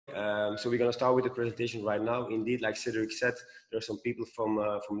So we're gonna start with the presentation right now. Indeed, like Cedric said, there are some people from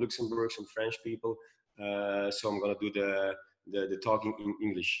Luxembourg, some French people. So I'm gonna do the talking in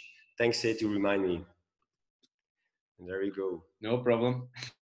English. Thanks, Sid, to remind me. And there we go. No problem.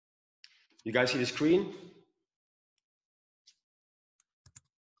 You guys see the screen?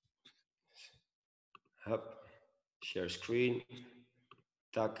 Up, share screen,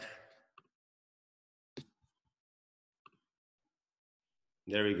 tuck.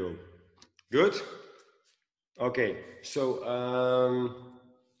 There we go. Good? Okay, so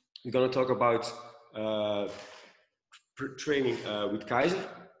we're gonna talk about training with Keiser.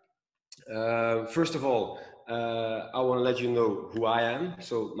 First of all, I wanna let you know who I am.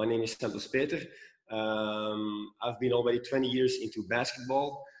 So my name is Sempels. I've been already 20 years into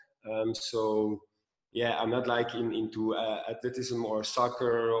basketball. So yeah, I'm not like into athleticism or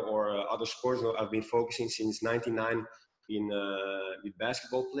soccer or other sports. No, I've been focusing since '99 with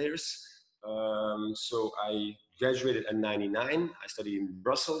basketball players. So I graduated at '99. I studied in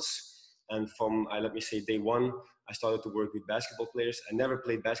Brussels, and from let me say day one, I started to work with basketball players. I never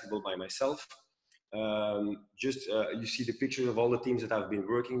played basketball by myself. You see the pictures of all the teams that I've been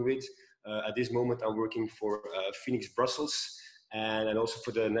working with. At this moment, I'm working for Phoenix Brussels and also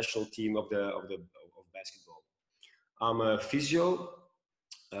for the national team of basketball. I'm a physio.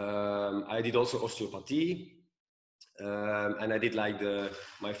 I did also osteopathy, and I did like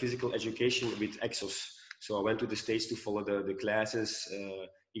my physical education with Exos. So I went to the States to follow the classes,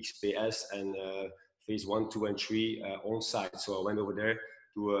 XPS and phase 1, 2, and 3 on site. So I went over there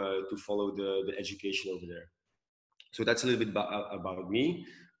to follow the education over there. So that's a little bit about me.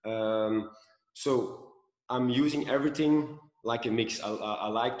 So I'm using everything like a mix. I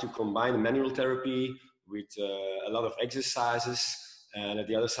like to combine manual therapy with a lot of exercises, and at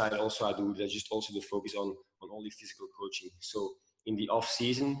the other side also I do just also the focus on only physical coaching. So in the off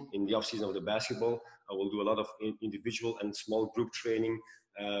season of the basketball, I will do a lot of individual and small group training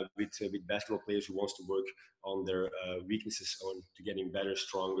with basketball players who wants to work on their weaknesses, on to getting better,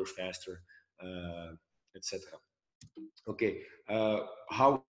 stronger, faster, etc. Okay,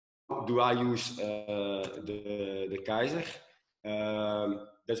 how do I use the Keiser?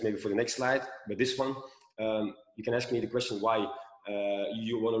 That's maybe for the next slide, but this one, you can ask me the question why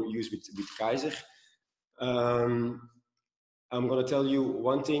you want to use with Keiser. I'm going to tell you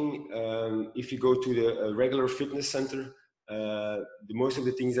one thing. If you go to the regular fitness center, most of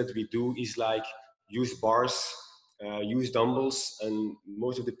the things that we do is like use bars, use dumbbells, and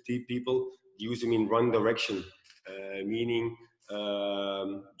most of the people use them in one direction, meaning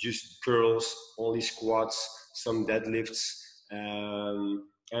just curls, only squats, some deadlifts. And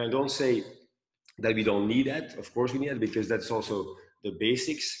I don't say that we don't need that. Of course we need it, because that's also the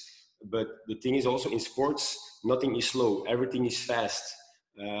basics. But the thing is also in sports, nothing is slow, everything is fast.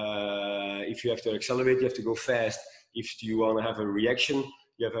 If you have to accelerate, you have to go fast. If you want to have a reaction,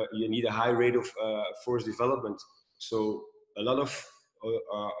 you need a high rate of force development. So a lot of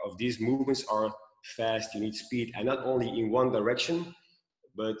these movements are fast. You need speed, and not only in one direction,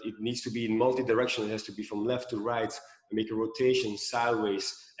 but it needs to be in multi-direction. It has to be from left to right, make a rotation,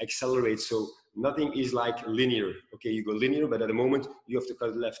 sideways, accelerate. So nothing is like linear. Okay, you go linear, but at the moment you have to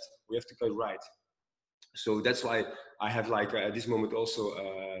cut left, we have to cut right. So that's why I have like at this moment also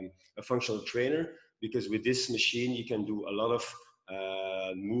a functional trainer, because with this machine you can do a lot of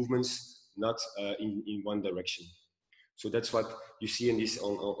movements, not in one direction. So that's what you see in this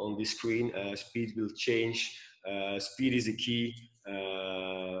on this screen. Speed will change. Speed is the key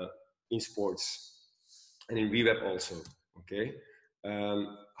in sports and in rehab also. Okay.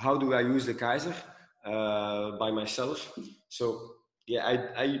 How do I use the Keiser? By myself. So yeah,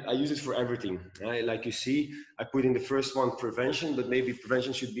 I use it for everything. Right? Like you see, I put in the first one prevention, but maybe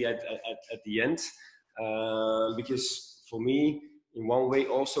prevention should be at the end, because for me, in one way,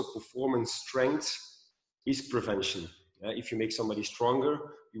 also performance strength is prevention. If you make somebody stronger,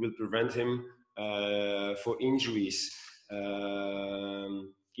 you will prevent him for injuries.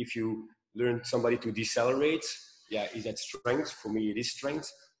 If you learn somebody to decelerate, yeah, is that strength? For me, it is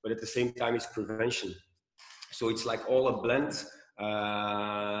strength, but at the same time, it's prevention. So it's like all a blend.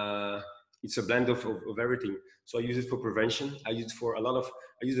 It's a blend of everything. So I use it for prevention. I use it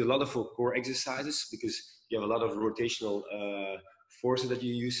a lot for core exercises, because you have a lot of rotational forces that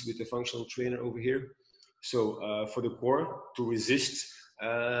you use with the functional trainer over here. So for the core, to resist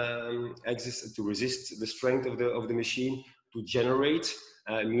the strength of the machine, to generate,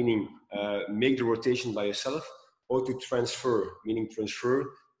 meaning make the rotation by yourself, or to transfer, meaning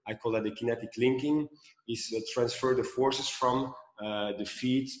transfer. I call that the kinetic linking, is transfer the forces from the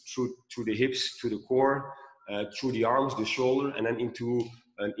feet through the hips to the core, through the arms, the shoulder, and then into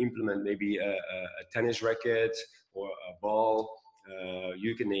an implement, maybe a tennis racket or a ball,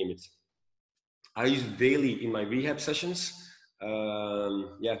 you can name it. I use it daily in my rehab sessions.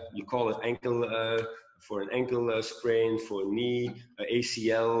 Yeah, you call it ankle, for an ankle sprain, for knee,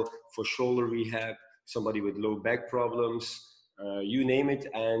 ACL, for shoulder rehab, somebody with low back problems, you name it,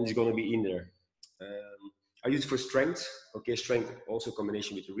 and it's going to be in there. I use it for strength. Okay, strength also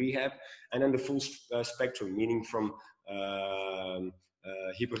combination with rehab, and then the full spectrum, meaning from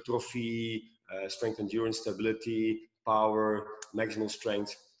hypertrophy, strength, endurance, stability, power, maximal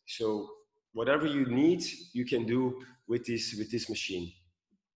strength. So whatever you need, you can do with this machine.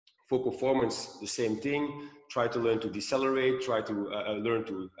 For performance, the same thing. Try to learn to decelerate. Try to learn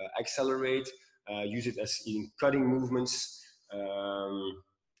to accelerate. Use it as in cutting movements.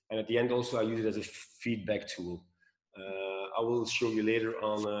 And at the end, also, I use it as a feedback tool. I will show you later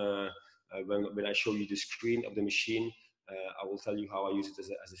on when I show you the screen of the machine. I will tell you how I use it as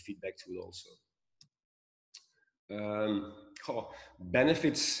a feedback tool also.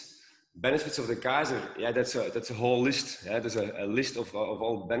 Benefits of the Keiser. Yeah, that's a whole list. Yeah, there's a list of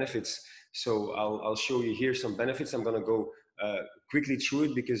all benefits. So I'll show you here some benefits. I'm gonna go quickly through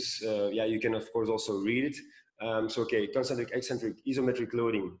it because yeah, you can of course also read it. So okay, concentric, eccentric, isometric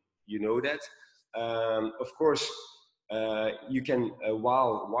loading. You know that. Of course, you can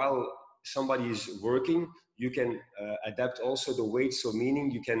while somebody is working, you can adapt also the weight. So meaning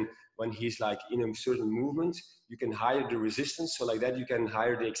you can, when he's like in a certain movement, you can higher the resistance. So like that, you can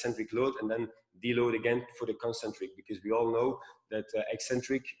higher the eccentric load and then deload again for the concentric, because we all know that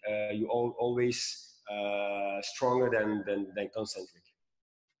eccentric, you always stronger than concentric.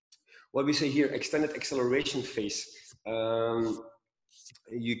 What we say here, extended acceleration phase.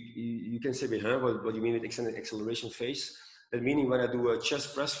 You can say, huh, what do you mean with extended acceleration phase? That meaning when I do a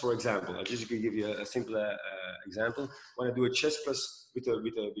chest press, for example, I'll just give you a simple example. When I do a chest press with the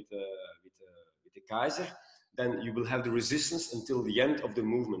Keiser, then you will have the resistance until the end of the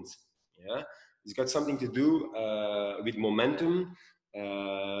movement. Yeah, it's got something to do with momentum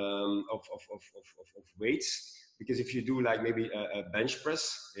of weights. Because if you do like maybe a bench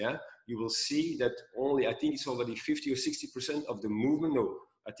press, yeah, you will see that only, I think it's already 50 or 60% of the movement. No,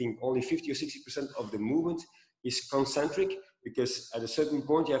 I think only 50 or 60% of the movement is concentric, because at a certain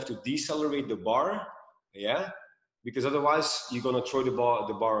point you have to decelerate the bar, yeah, because otherwise you're gonna throw the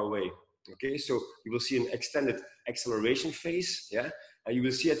bar away. Okay, so you will see an extended acceleration phase, yeah, and you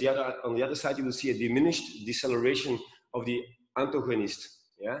will see on the other side you will see a diminished deceleration of the antagonist,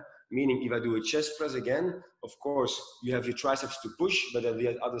 yeah. Meaning, if I do a chest press again, of course you have your triceps to push, but on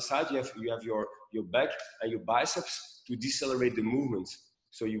the other side you have your back and your biceps to decelerate the movement.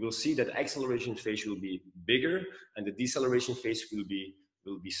 So you will see that acceleration phase will be bigger and the deceleration phase will be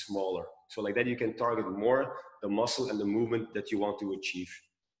smaller. So like that you can target more the muscle and the movement that you want to achieve.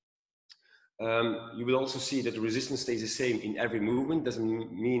 You will also see that the resistance stays the same in every movement.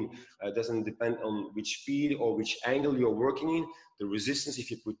 Doesn't depend on which speed or which angle you're working in. The resistance,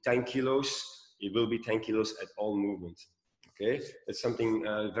 if you put 10 kilos, it will be 10 kilos at all movements. Okay, that's something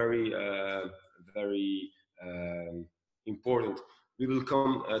very important. We will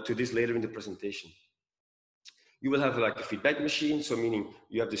come to this later in the presentation. You will have like a feedback machine, so meaning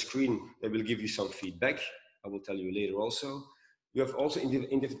you have the screen that will give you some feedback. I will tell you later also. You have also an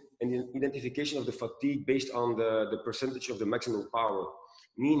identification of the fatigue based on the percentage of the maximal power.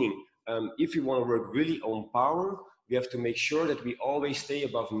 Meaning, if you want to work really on power, we have to make sure that we always stay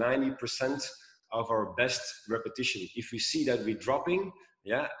above 90% of our best repetition. If we see that we're dropping,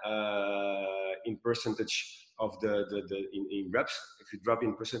 yeah, in percentage of in reps, if you drop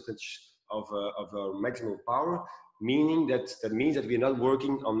in percentage of our maximal power, meaning that means that we're not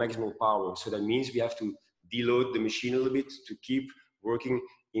working on maximal power. So that means we have to deload the machine a little bit to keep working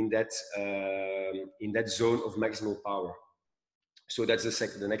in that zone of maximal power. So that's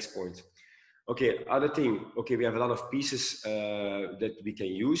the next point. Okay, other thing. Okay, we have a lot of pieces that we can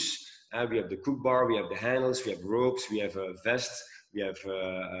use. We have the cook bar, we have the handles, we have ropes, we have a vest, we have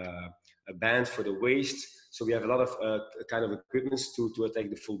a band for the waist. So we have a lot of kind of equipments to attack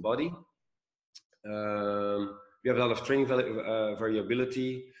the full body. We have a lot of training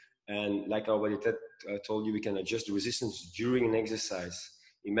variability. And like I already told you, we can adjust the resistance during an exercise.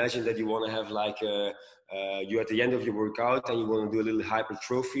 Imagine that you want to have like, you're at the end of your workout and you want to do a little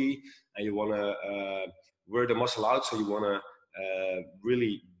hypertrophy and you want to wear the muscle out. So you want to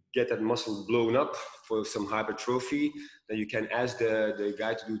really get that muscle blown up for some hypertrophy. Then you can ask the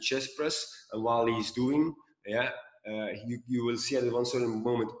guy to do chest press. And while he's doing, yeah, you will see at one certain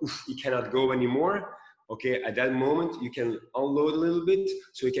moment, oof, he cannot go anymore. Okay, at that moment, you can unload a little bit,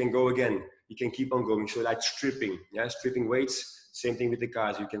 so you can go again. You can keep on going. So like stripping, yeah, stripping weights, Same thing with the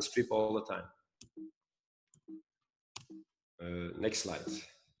Keiser, you can strip all the time. Next slide.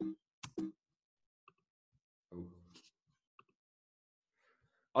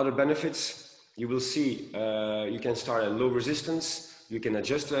 Other benefits, you will see, you can start at low resistance. You can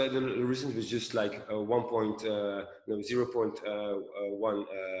adjust the resistance with just like 0.1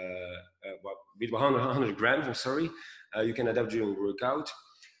 with 100 grams, I'm sorry. You can adapt during workout.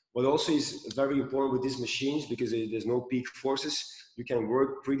 What also is very important with these machines, because there's no peak forces, you can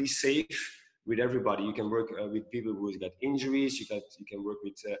work pretty safe with everybody. You can work with people who got injuries, you can work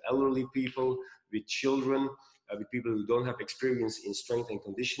with elderly people, with children, with people who don't have experience in strength and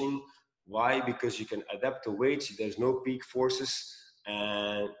conditioning. Why? Because you can adapt the weights, there's no peak forces,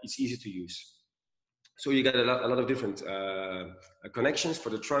 and it's easy to use. So you get a lot of different connections for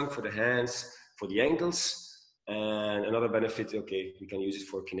the trunk, for the hands, for the ankles. And another benefit, okay, we can use it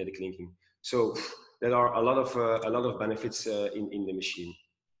for kinetic linking. So there are a lot of benefits in the machine.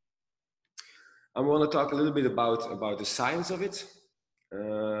 I want to talk a little bit about the science of it.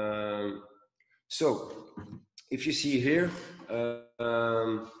 So if you see here,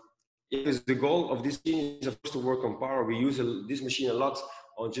 because the goal of this machine is of course to work on power. We use this machine a lot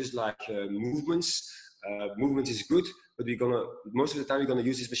on just like movements. Movement is good, but most of the time we're gonna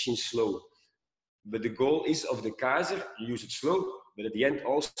use this machine slow. But the goal is of the Keiser, you use it slow, but at the end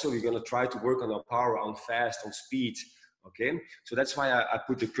also we're gonna try to work on our power, on fast, on speed. Okay, so that's why I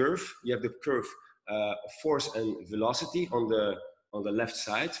put the curve. You have the curve force and velocity on the left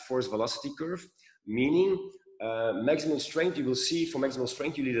side, force velocity curve, meaning maximum strength. You will see for maximum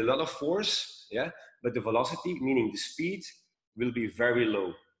strength you need a lot of force, yeah, but the velocity, meaning the speed, will be very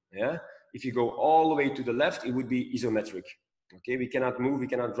low. Yeah, if you go all the way to the left, it would be isometric. Okay, we cannot move, we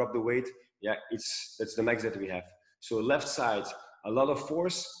cannot drop the weight. Yeah, that's the max that we have. So left side, a lot of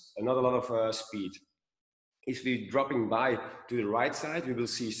force and not a lot of speed. If we're dropping by to the right side, we will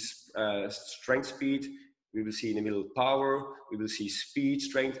see strength, speed. We will see in the middle power. We will see speed,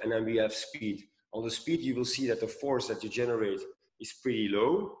 strength, and then we have speed. On the speed, you will see that the force that you generate is pretty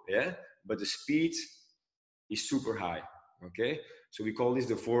low, yeah, but the speed is super high. Okay, so we call this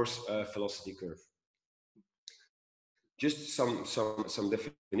the force velocity curve. Just some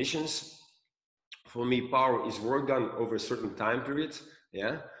definitions. For me, power is work done over a certain time period,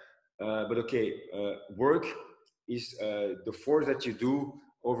 yeah. But okay, work is the force that you do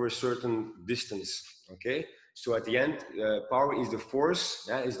over a certain distance. Okay, so at the end, power is the force,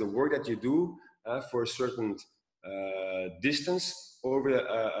 yeah, is the work that you do for a certain distance over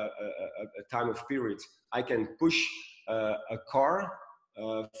a time of period. I can push a car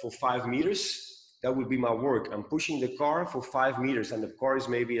for 5 meters. That would be my work. I'm pushing the car for 5 meters, and the car is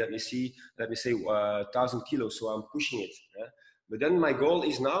maybe, let me say 1,000 kilos. So I'm pushing it. Yeah? But then my goal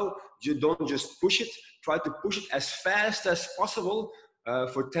is now, you don't just push it, try to push it as fast as possible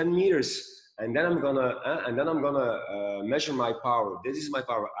for 10 meters. And then I'm gonna measure my power. This is my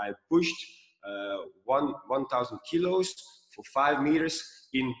power. I pushed 1,000 kilos for 5 meters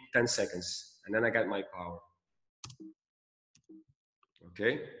in 10 seconds. And then I got my power.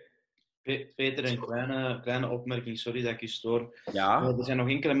 Okay. Peter, een kleine opmerking, sorry dat ik je stoor. Ja. Er zijn nog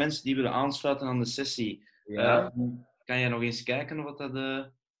enkele mensen die willen aansluiten aan de sessie. Ja. Kan jij nog eens kijken of dat...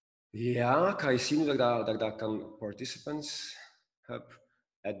 Ja, ik ga je zien dat ik dat kan. Participants,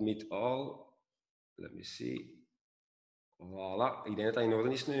 admit all. Let me see. Voilà, ik denk dat dat in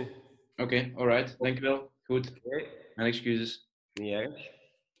orde is nu. Oké, alright, dankjewel. Goed. Okay. Mijn excuses. Niet erg.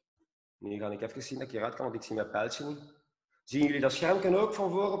 Nu ga ik even zien dat ik hieruit kan, want ik zie mijn pijltje niet. Zien jullie dat schermpje ook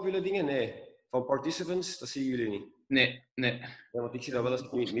van voor op jullie dingen? Nee. Van participants, dat zien jullie niet. Nee. Ja, want ik zie dat wel eens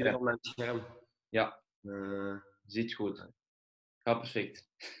in het midden van mijn scherm. Ja, ziet goed. Gaat perfect.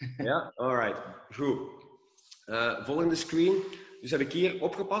 Ja, alright. Goed. Volgende screen. Dus heb ik hier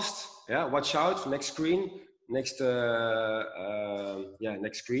opgepast. Ja, watch out, next screen. Next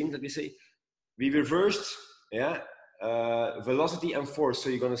screen, let me say. We reversed, velocity and force. So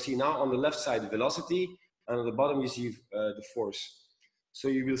you're going to see now on the left side velocity, and on the bottom you see the force. So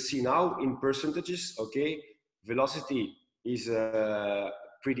you will see now in percentages, okay, velocity is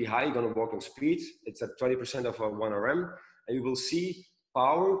pretty high. You're going to work on speed. It's at 20% of 1 RM. And you will see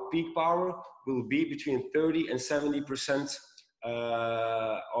power, peak power, will be between 30 and 70%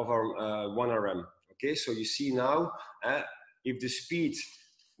 of our 1 RM. Okay, so you see now, if the speed,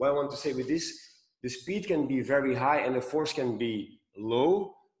 what I want to say with this, the speed can be very high and the force can be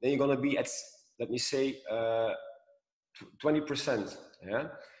low, then you're going to be at, let me say, 20%. Yeah.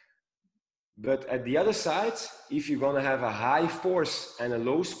 But at the other side, if you're going to have a high force and a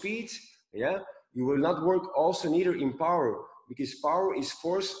low speed, yeah, you will not work also neither in power, because power is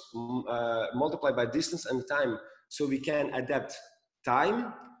force multiplied by distance and time. So we can adapt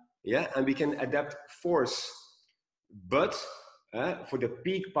time, yeah, and we can adapt force. But for the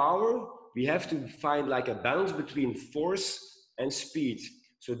peak power, we have to find like a balance between force and speed.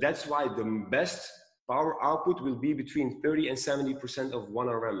 So that's why the best power output will be between 30 and 70% of 1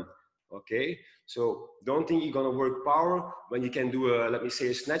 RM. Okay, so don't think you're gonna work power when you can do a, let me say,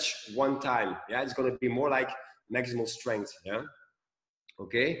 a snatch one time. Yeah, it's gonna be more like maximal strength. Yeah.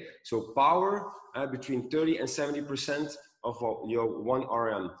 Okay, so power between 30 and 70% of your 1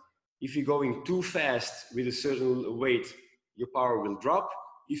 RM. If you're going too fast with a certain weight, your power will drop.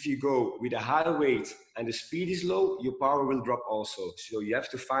 If you go with a high weight and the speed is low, your power will drop also. So you have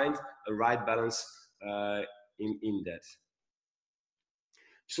to find a right balance in that.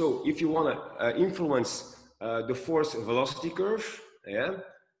 So if you want to influence the force velocity curve,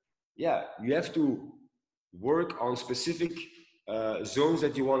 yeah, you have to work on specific zones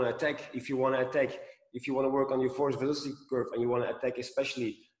that you want to attack. If you want to work on your force velocity curve and you want to attack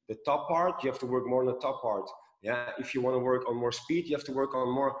especially the top part, you have to work more on the top part. Yeah, if you want to work on more speed, you have to work on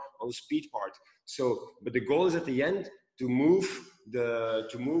more on the speed part. So, but the goal is at the end to move the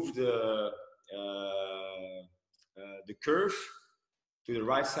curve to the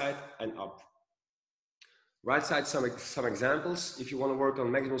right side and up. Right side, some examples. If you want to work on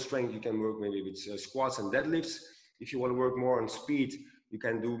maximal strength, you can work maybe with squats and deadlifts. If you want to work more on speed, you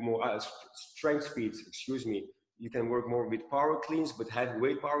can do more strength speed, excuse me. You can work more with power cleans, but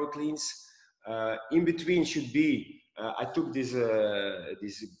heavyweight power cleans. In between should be, I took this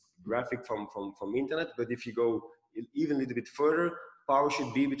graphic from internet, but if you go even a little bit further, power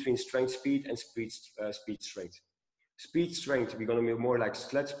should be between strength speed and speed strength. Speed strength, we're going to be more like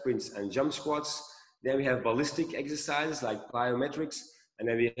sled sprints and jump squats. Then we have ballistic exercises like plyometrics, and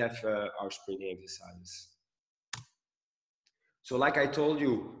then we have our sprinting exercises. So like I told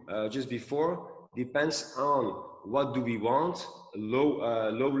you just before, depends on what do we want, low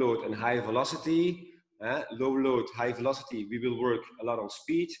load and high velocity. Low load, high velocity, we will work a lot on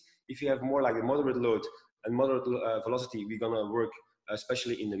speed. If you have more like a moderate load and moderate velocity, we're gonna work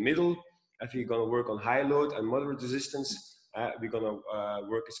especially in the middle. If you're gonna work on high load and moderate resistance, we're gonna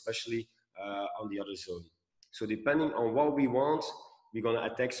work especially on the other zone. So depending on what we want, we're gonna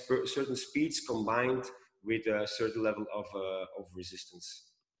attack certain speeds combined with a certain level of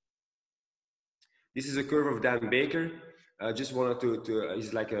resistance. This is a curve of Dan Baker. I just wanted to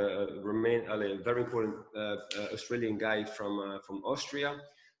he's like a very important Australian guy from Austria.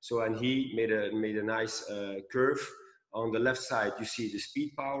 So, and he made a nice curve. On the left side, you see the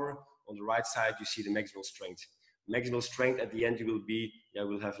speed power. On the right side, you see the maximal strength. Maximal strength at the end, you will be, yeah,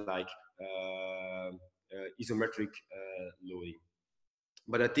 will have like isometric loading.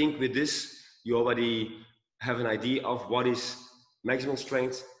 But I think with this, you already have an idea of what is maximal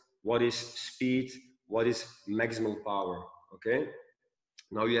strength, what is speed, what is maximal power, okay?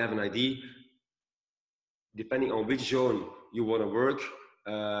 Now you have an idea. Depending on which zone you want to work,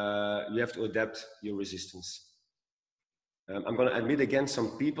 you have to adapt your resistance. I'm going to admit again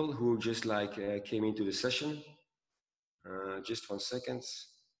some people who just like came into the session. Just 1 second.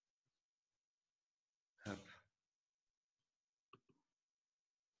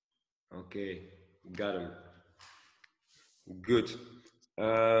 Okay, got him. Good.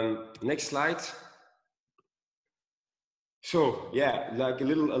 Next slide. So yeah, like a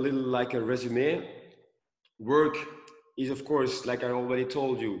little like a resume. Work is, of course, like I already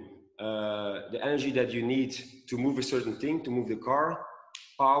told you, the energy that you need to move a certain thing, to move the car.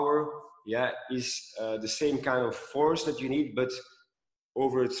 Power, yeah, is the same kind of force that you need, but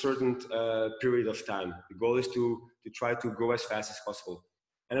over a certain period of time. The goal is to try to go as fast as possible.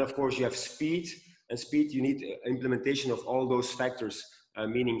 And of course, you have speed, and speed, you need implementation of all those factors,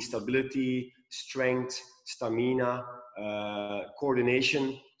 meaning stability, strength, stamina,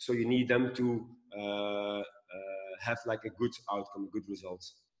 coordination. So you need them to have like a good outcome, good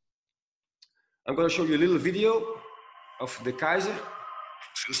results. I'm going to show you a little video of the Keiser.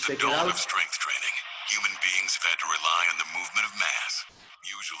 Since the dawn of strength training, human beings have had to rely on the movement of mass,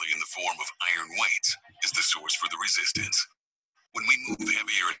 usually in the form of iron weights, as the source for the resistance. When we move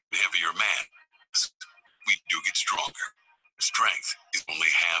heavier and heavier mass, we do get stronger. Strength is only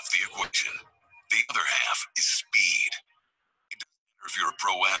half the equation. The other half is speed. It doesn't matter if you're a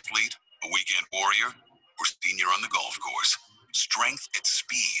pro athlete, a weekend warrior, or senior on the golf course. Strength at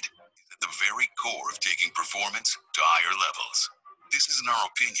speed is at the very core of taking performance to higher levels. This isn't our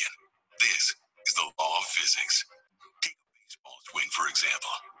opinion. This is the law of physics. Take a baseball swing, for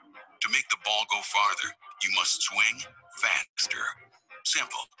example. To make the ball go farther, you must swing faster.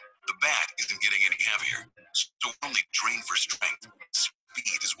 Simple. The bat isn't getting any heavier, so we're only trained for strength.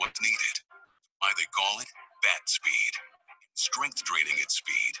 Speed is what's needed. Why they call it Bat speed. Strength training at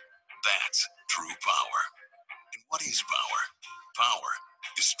speed. That's true power. And what is power? Power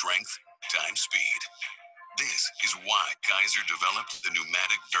is strength times speed. This is why Keiser developed the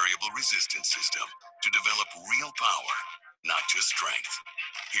pneumatic variable resistance system to develop real power, not just strength.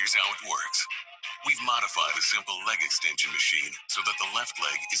 Here's how it works. We've modified a simple leg extension machine so that the left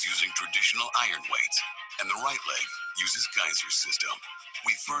leg is using traditional iron weights and the right leg uses Keiser's system.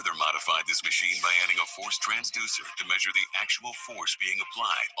 We further modified this machine by adding a force transducer to measure the actual force being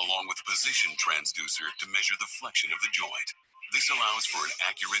applied, along with a position transducer to measure the flexion of the joint. This allows for an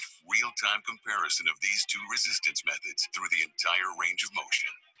accurate, real-time comparison of these two resistance methods through the entire range of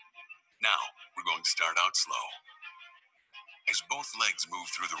motion. Now, we're going to start out slow. As both legs move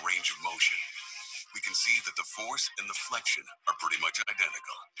through the range of motion, we can see that the force and the flexion are pretty much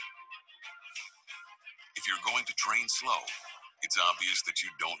identical. If you're going to train slow, it's obvious that you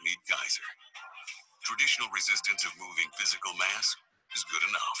don't need Keiser. Traditional resistance of moving physical mass is good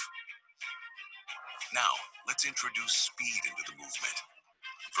enough. Now, let's introduce speed into the movement.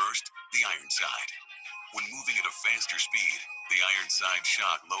 First, the iron side. When moving at a faster speed, the iron side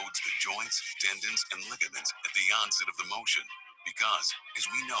shot loads the joints, tendons, and ligaments at the onset of the motion because, as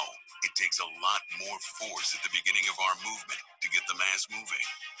we know, it takes a lot more force at the beginning of our movement to get the mass moving.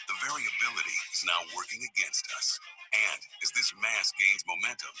 The variability is now working against us. And as this mass gains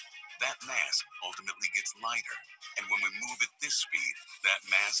momentum, that mass ultimately gets lighter. And when we move at this speed, that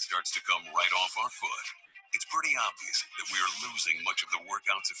mass starts to come right off our foot. It's pretty obvious that we are losing much of the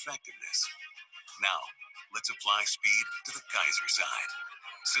workout's effectiveness. Now, let's apply speed to the Keiser side.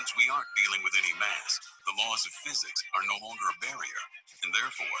 Since we aren't dealing with any mass, the laws of physics are no longer a barrier, and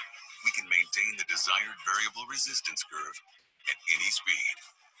therefore, we can maintain the desired variable resistance curve at any speed.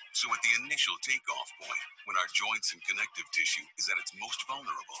 So at the initial takeoff point, when our joints and connective tissue is at its most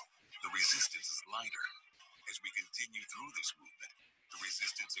vulnerable, the resistance is lighter. As we continue through this movement, the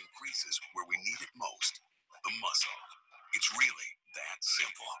resistance increases where we need it most, the muscle. It's really that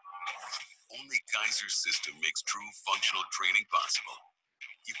simple. Only Keiser's system makes true functional training possible.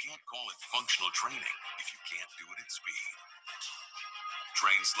 You can't call it functional training if you can't do it at speed.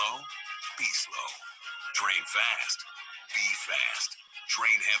 Train slow, be slow. Train fast, be fast.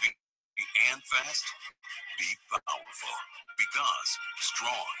 Train heavy and fast, be powerful. Because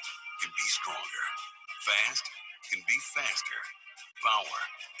strong can be stronger. Fast can be faster. Power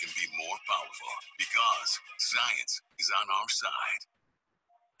can be more powerful. Because science is on our side.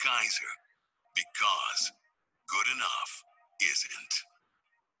 Keiser, because good enough isn't.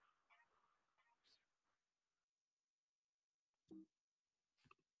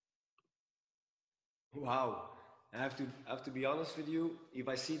 Wow, I have to be honest with you. If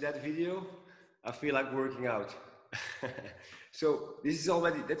I see that video, I feel like working out. So this is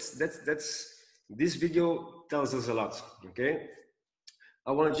already this video tells us a lot. Okay,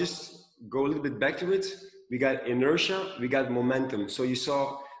 I want to just go a little bit back to it. We got inertia, we got momentum. So you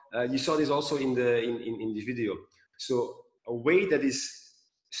saw this also in the video. So a weight that is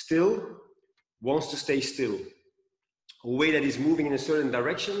still wants to stay still. A weight that is moving in a certain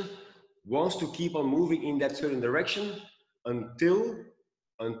direction wants to keep on moving in that certain direction until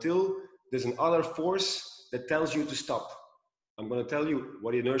there's another force that tells you to stop. I'm going to tell you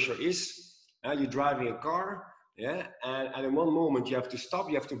what inertia is. You're driving a car, yeah, and in one moment you have to stop,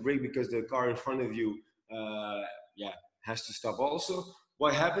 you have to brake because the car in front of you, has to stop also.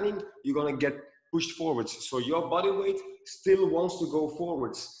 What's happening? You're going to get pushed forwards. So your body weight still wants to go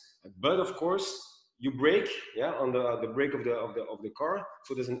forwards, but of course you brake, yeah, on the brake of the car.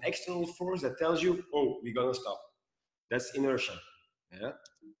 So there's an external force that tells you, oh, we're gonna stop. That's inertia. Yeah.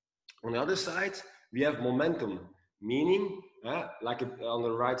 On the other side, we have momentum, meaning, like on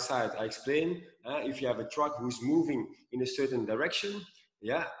the right side, I explained, if you have a truck who's moving in a certain direction,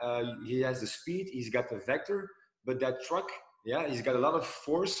 yeah, he has the speed, he's got the vector, but that truck, yeah, he's got a lot of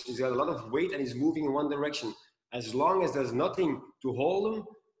force, he's got a lot of weight, and he's moving in one direction. As long as there's nothing to hold him,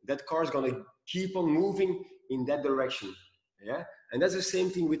 that car is gonna keep on moving in that direction. Yeah, and that's the same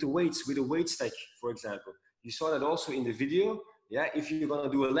thing with the weights, with the weight stack, for example. You saw that also in the video. Yeah, if you're gonna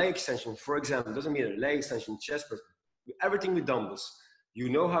do a leg extension, for example, doesn't matter, leg extension, chest press, everything with dumbbells. You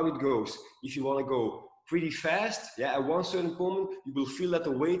know how it goes. If you wanna go pretty fast, yeah, at one certain moment, you will feel that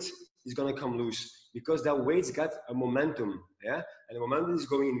the weight is gonna come loose because that weight's got a momentum, yeah, and the momentum is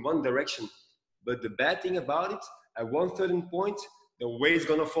going in one direction. But the bad thing about it, at one certain point, the weight's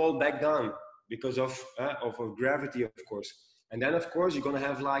gonna fall back down because of gravity, of course. And then, of course, you're gonna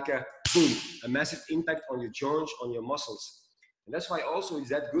have like a boom, a massive impact on your joints, on your muscles. And that's why also is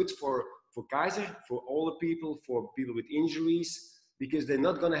that good for Keiser, for all the people, for people with injuries, because they're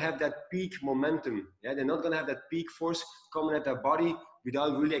not going to have that peak momentum. Yeah, they're not going to have that peak force coming at their body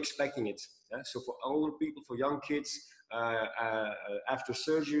without really expecting it. Yeah? So for older people, for young kids, after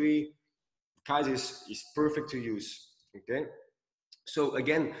surgery, Keiser is perfect to use. Okay. So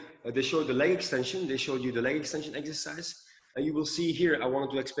again, they showed the leg extension. They showed you the leg extension exercise. And you will see here, I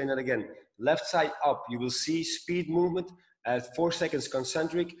wanted to explain that again. Left side up, you will see speed movement at 4 seconds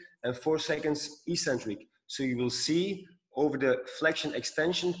concentric and 4 seconds eccentric. So you will see over the flexion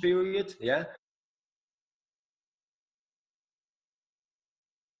extension period, yeah,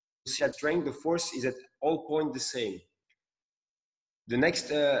 see at strength, the force is at all points the same. The next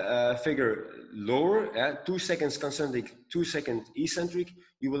figure lower, 2 seconds concentric, 2 seconds eccentric,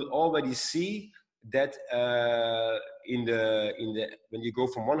 you will already see that when you go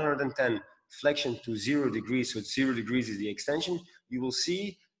from 110 flexion to 0 degrees, so 0 degrees is the extension, you will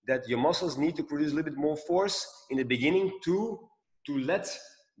see that your muscles need to produce a little bit more force in the beginning to let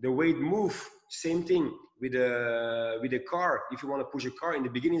the weight move. Same thing with a car. If you want to push a car in the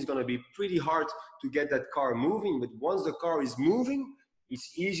beginning, it's going to be pretty hard to get that car moving, but once the car is moving,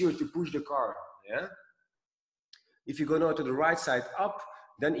 it's easier to push the car. Yeah. If you go now to the right side up,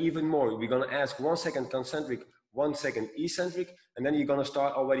 then even more. We're going to ask 1 second concentric, 1 second eccentric, and then you're going to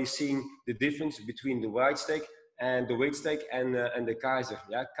start already seeing the difference between the wide stake and the weight stake and the Keiser.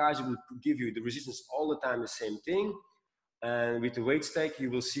 Yeah, Keiser will give you the resistance all the time, the same thing. And with the weight stake, you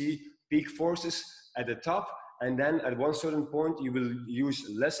will see peak forces at the top. And then at one certain point, you will use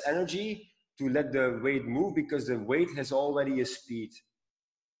less energy to let the weight move because the weight has already a speed.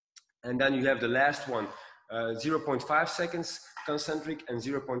 And then you have the last one, 0.5 seconds concentric and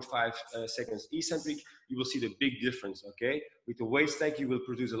 0.5 seconds eccentric. You will see the big difference, okay? With the weight stake, you will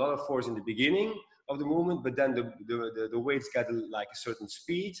produce a lot of force in the beginning of the movement, but then the weights get like a certain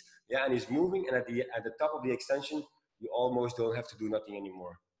speed, yeah, and it's moving. And at the top of the extension, you almost don't have to do nothing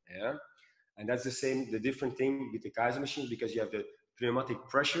anymore, yeah? And that's the different thing with the Keiser machine, because you have the pneumatic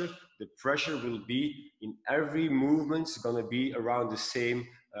pressure. The pressure will be in every movement, it's gonna be around the same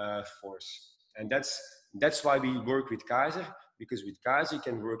force. And that's why we work with Keiser, because with Keiser you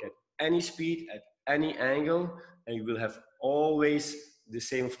can work at any speed, at any angle, and you will have always the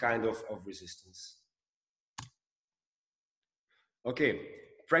same kind of resistance. Okay,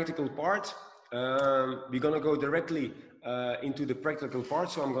 practical part. We're gonna go directly into the practical part.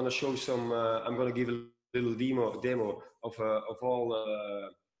 So I'm gonna show some. I'm gonna give a little demo of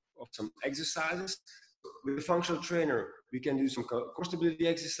some exercises. With a functional trainer, we can do some core stability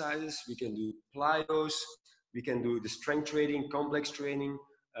exercises. We can do plyos. We can do the strength training, complex training.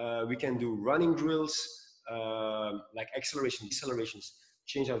 We can do running drills like acceleration, decelerations,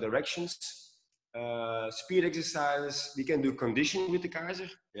 change of directions. Speed exercises. We can do conditioning with the Keiser.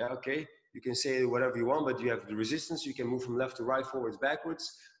 Yeah, okay. You can say whatever you want, but you have the resistance. You can move from left to right, forwards,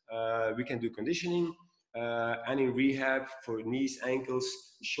 backwards. We can do conditioning and in rehab for knees, ankles,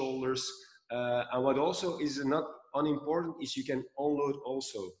 shoulders. And what also is not unimportant is you can unload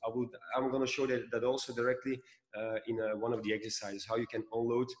also. I'm going to show that also directly in one of the exercises, how you can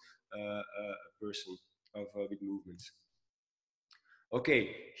unload a person with movements.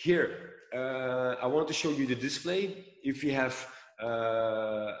 Okay, here, I want to show you the display. If you have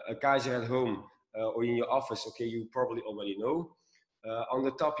a Keiser at home or in your office, okay, you probably already know. On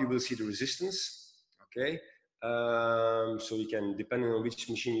the top, you will see the resistance, okay? So you can, depending on which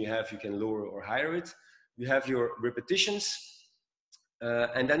machine you have, you can lower or higher it. You have your repetitions,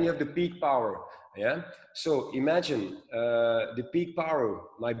 and then you have the peak power, yeah? So imagine the peak power,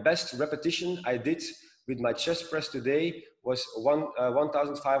 my best repetition I did with my chest press today was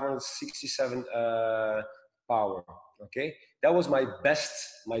 1,567 power, okay? That was my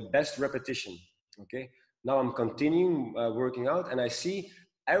best repetition, okay? Now I'm continuing working out, and I see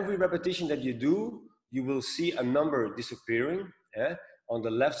every repetition that you do, you will see a number disappearing, yeah? On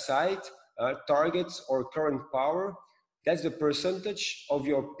the left side, targets or current power. That's the percentage of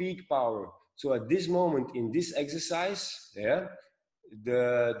your peak power. So at this moment in this exercise, yeah,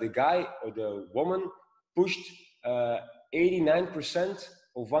 the guy or the woman pushed 89%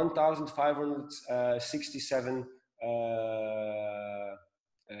 of 1,567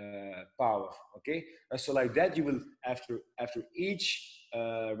 power. Okay, and so like that, you will after each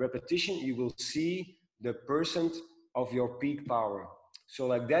repetition, you will see the percent of your peak power. So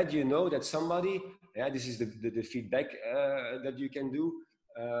like that, you know that somebody, yeah, this is the feedback that you can do.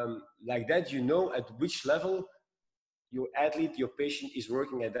 Like that, you know at which level your athlete, your patient is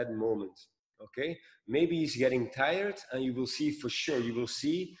working at that moment. Okay, maybe he's getting tired, and you will see for sure, you will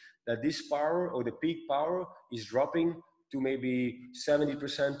see that this power or the peak power is dropping to maybe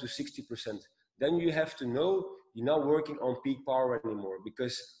 70% to 60%. Then you have to know you're not working on peak power anymore,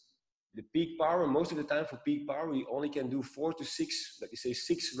 because the peak power, most of the time for peak power, you only can do 4 to 6, let me say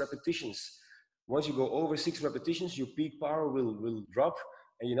 6 repetitions. Once you go over 6 repetitions, your peak power will drop,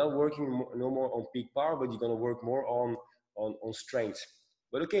 and you're not working no more on peak power, but you're going to work more on strength.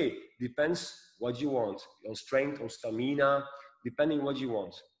 But okay, depends what you want, on strength, on stamina, depending what you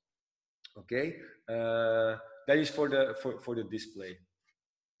want. Okay, that is for the display.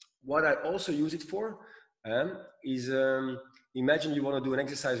 What I also use it for is imagine you want to do an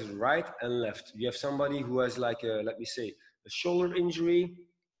exercise right and left. You have somebody who has like a, let me say, a shoulder injury,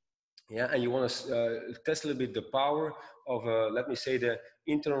 yeah, and you want to test a little bit the power of, let me say, the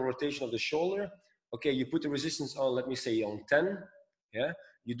internal rotation of the shoulder. Okay, you put the resistance on, let me say, on 10. Yeah,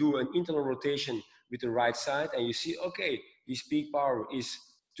 you do an internal rotation with the right side, and you see, okay, his peak power is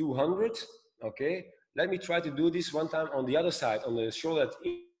 200. Okay, let me try to do this one time on the other side, on the shoulder.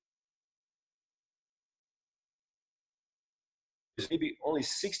 Maybe only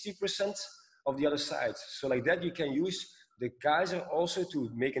 60% of the other side. So like that, you can use the Keiser also to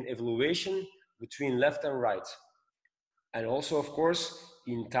make an evaluation between left and right. And also, of course,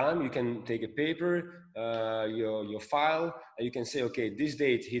 in time, you can take a paper, your file, and you can say, okay, this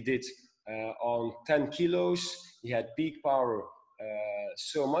date he did on 10 kilos, he had peak power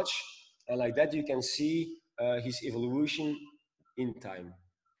so much. And like that, you can see his evolution in time.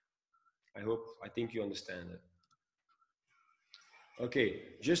 I think you understand it. Okay,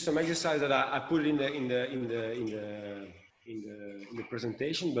 just some exercise that I put in the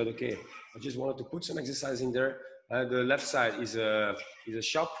presentation, but okay, I just wanted to put some exercise in there. The left side is a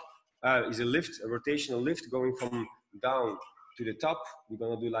shop, is a lift, a rotational lift going from down to the top. We're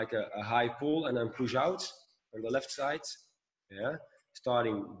gonna do like a high pull and then push out on the left side. Yeah,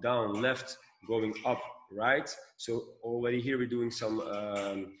 starting down left, going up right. So already here we're doing some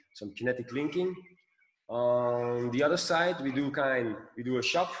kinetic linking. On the other side, we do a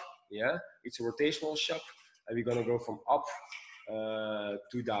shop. Yeah, it's a rotational shop, and we're gonna go from up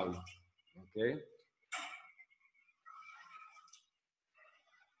to down. Okay.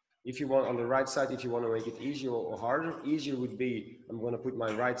 If you want on the right side, if you want to make it easier or harder, easier would be I'm gonna put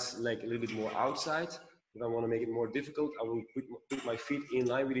my right leg a little bit more outside. If I want to make it more difficult, I will put my feet in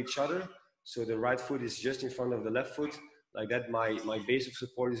line with each other. So the right foot is just in front of the left foot. Like that, my base of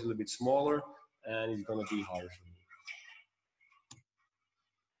support is a little bit smaller, and it's gonna be harder for me.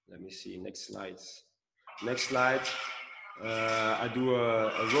 Let me see, next slide. Next slide, I do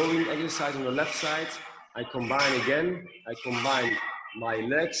a rolling exercise on the left side. I combine my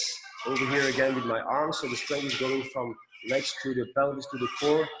legs over here again with my arms. So the strength is going from legs to the pelvis to the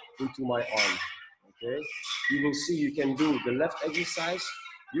core into my arm. Okay, you will see you can do the left exercise.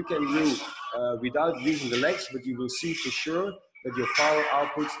 You can do without using the legs, but you will see for sure that your power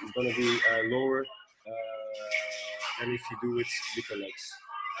output is going to be lower than if you do it with the legs.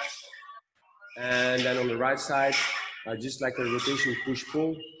 And then on the right side, just like a rotation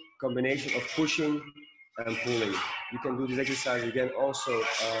push-pull, combination of pushing and pulling. You can do this exercise again also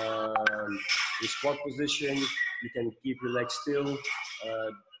in squat position. You can keep your legs still.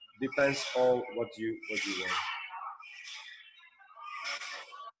 Depends on what you want.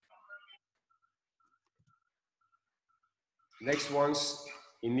 Next one's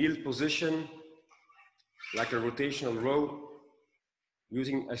in kneeled position, like a rotational row.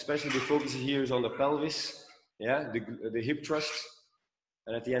 Using, especially the focus here is on the pelvis, yeah, the hip thrust,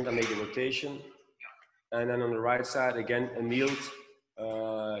 and at the end I make the rotation. And then on the right side, again, a kneeled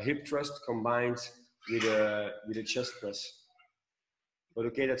hip thrust combined with a chest press. But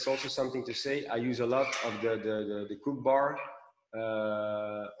okay, that's also something to say. I use a lot of the cook bar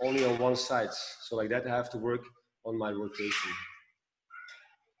only on one side. So like that, I have to work on my rotation.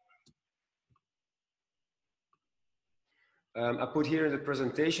 I put here in the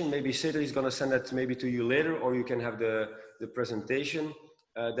presentation, maybe Cedric is going to send that maybe to you later, or you can have the presentation.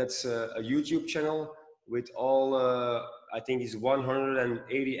 That's a YouTube channel with all, I think it's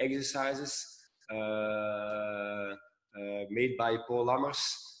 180 exercises made by Paul Lammers,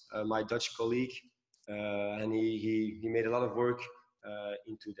 my Dutch colleague, and he made a lot of work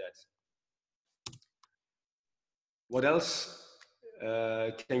into that. What else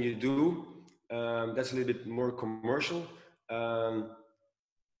can you do? That's a little bit more commercial.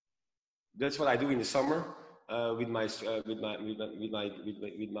 That's what I do in the summer with my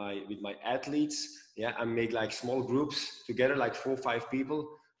athletes. Yeah, I make like small groups together, like 4 or 5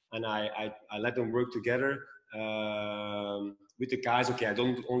 people, and I let them work together with the guys. Okay, I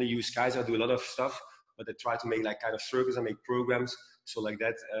don't only use guys. I do a lot of stuff, but I try to make like kind of circles and make programs so like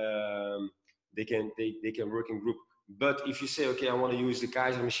that they can work in group. But if you say, okay, I want to use the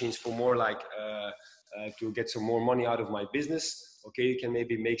Keiser machines for more like to get some more money out of my business. Okay, you can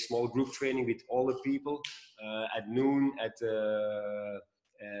maybe make small group training with all the people at noon, at the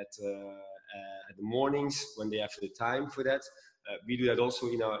mornings when they have the time for that. We do that also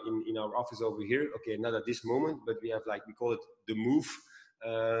in our office over here. Okay, not at this moment, but we have, like, we call it the move.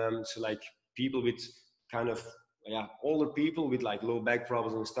 So like people with kind of older people with like low back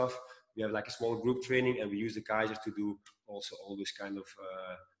problems and stuff. We have like a small group training, and we use the Keiser to do also all those kind of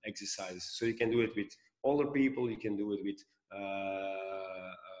exercises. So you can do it with older people, you can do it with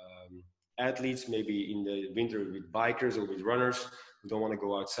athletes, maybe in the winter with bikers or with runners who don't want to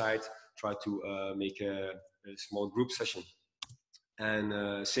go outside. Try to make a small group session. And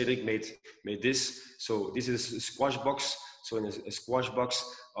Cedric made this. So this is a squash box. So in a squash box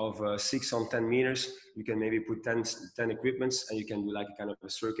of 6 on 10 meters, you can maybe put 10 equipments, and you can do like a kind of a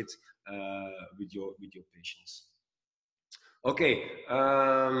circuit with your patients. Okay,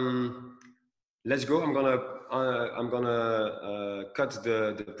 let's go. I'm gonna cut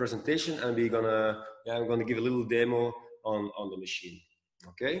the presentation, and I'm gonna give a little demo on the machine.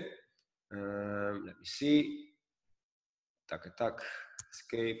 Okay, let me see. Tack attack,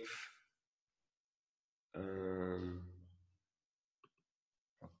 escape.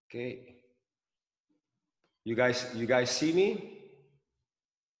 Okay. You guys see me?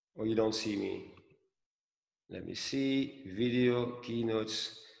 Or you don't see me? Let me see. Video,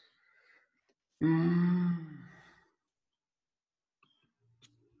 keynotes.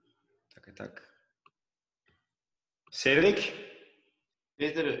 Tack attack. Cedric?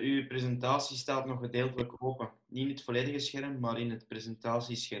 Peter, uw presentatie staat nog gedeeltelijk open. Niet in het volledige scherm, maar in het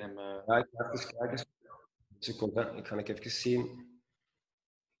presentatiescherm. Ja, ik ga even kijken. Seconde, ik ga even zien.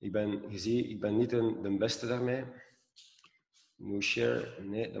 Ik ben niet de beste daarmee. New share.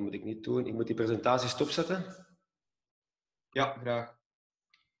 Nee, dat moet ik niet doen. Ik moet die presentatie stopzetten. Ja, graag.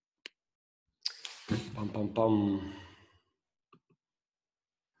 Pam, pam, pam.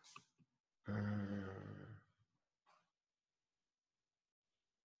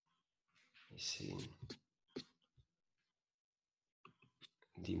 Eens zien.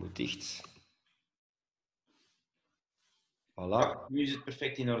 Die moet dicht. Voilà. Ja, nu is het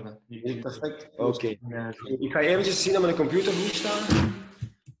perfect in orde. Nu perfect? Oké. Ik ga eventjes zien dat mijn computer goed staat.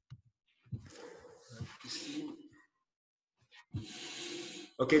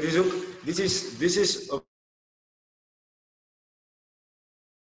 Oké, this is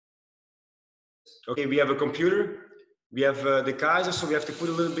okay, we have a computer, we have the Keiser, so we have to put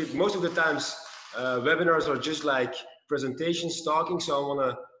a little bit, most of the times webinars are just like presentations, talking, so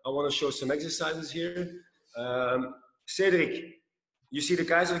I wanna show some exercises here. Cedric, you see the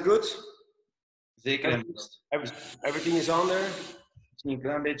Keiser good? Zeker. Everything is on there? Misschien een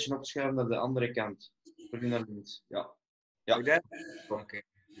klein beetje opschuiven naar de andere kant. Naar links. Ja. Like that? Okay.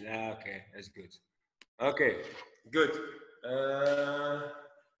 Yeah, okay, that's good. Okay, good.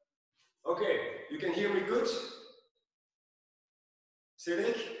 Okay, you can hear me good?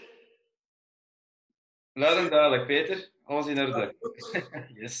 Cedric? Luid en duidelijk, Peter. Alles in orde.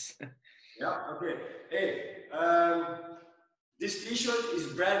 Yes. Yeah, okay. Hey, this t-shirt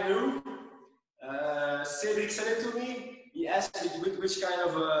is brand new. Cedric sent it to me. He asked me which kind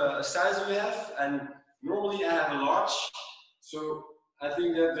of size we have, and normally I have a large. So I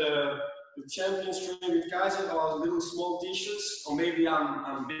think that the champions training with Keiser are little small t-shirts, or maybe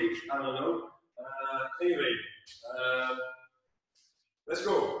I'm big, I don't know. Anyway, let's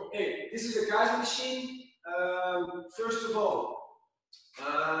go. Hey, this is a Keiser machine. First of all,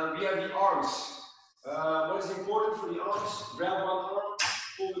 we have the arms. What is important for the arms? Grab one arm,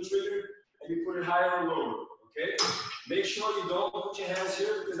 pull the trigger, and you put it higher or lower. Okay? Make sure you don't put your hands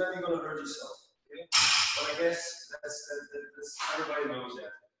here, because then you're gonna hurt yourself. Okay? But I guess that's everybody knows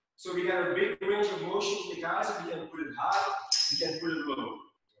that. So we got a big range of motion with the Keiser. We can put it high, we can put it low.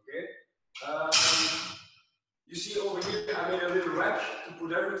 Okay? You see over here, I made a little rack to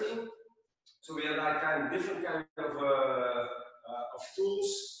put everything. So we have like different kind of tools.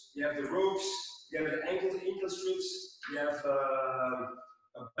 We have the ropes, we have the ankle strips, we have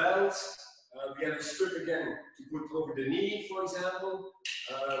a belt, we have a strip again to put over the knee, for example.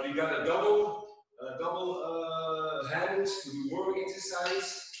 We got a double handles to do warming exercise,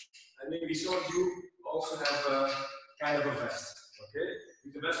 and maybe some of you also have a kind of a vest. Okay,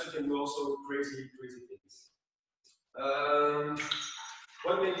 with the vest you can do also crazy things.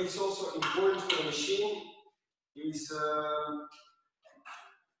 What maybe is also important for the machine is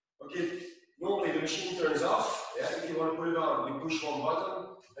okay. Normally the machine turns off. Yeah, if you want to put it on, you push one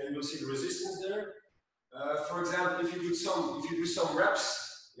button, and you will see the resistance there. For example, if you do some reps,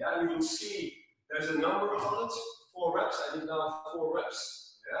 yeah, you will see there's a number on it. 4 reps. I did now 4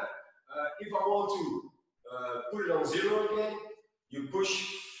 reps. Yeah. if I want to put it on 0 again, you push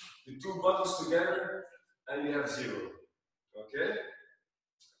the 2 buttons together and you have 0. Okay?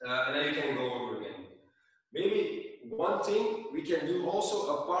 And then you can go over again. Maybe one thing we can do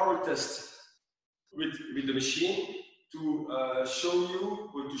also a power test with the machine to show you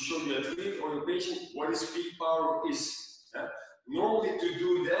or to show the athlete or your patient what his peak power is. Normally to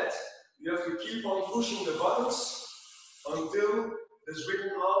do that, you have to keep on pushing the buttons until there's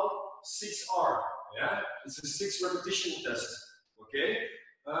written on 6R. Yeah, it's a 6 repetition test. Okay.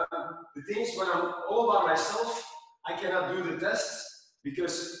 The thing is, when I'm all by myself, I cannot do the test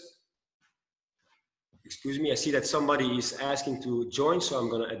because. Excuse me, I see that somebody is asking to join, so I'm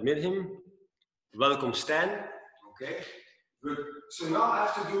going to admit him. Welcome, Stan. Okay, good. So now I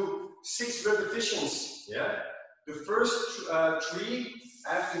have to do 6 repetitions. Yeah, the first 3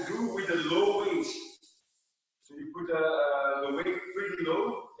 I have to do with a low weight. So you put the weight pretty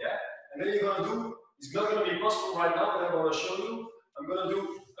low. Yeah, and then you're going to do. It's not going to be possible right now, but I'm going to show you. I'm going to do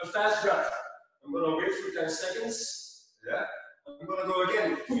a fast breath. I'm going to wait for 10 seconds. Yeah, I'm going to go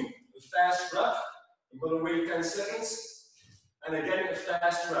again. A fast breath. I'm going to wait 10 seconds, and again a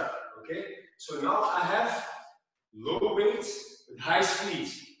fast breath, okay? So now I have low weight with high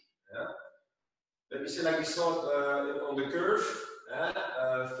speed. Yeah? Let me say like we saw on the curve,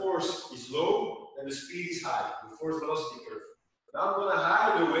 force is low, and the speed is high, the force velocity curve. Now I'm going to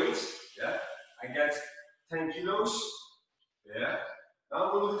high the weight, yeah? I get 10 kilos, yeah? Now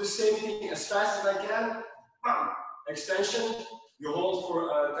I'm going to do the same thing as fast as I can. Bam! Extension, you hold for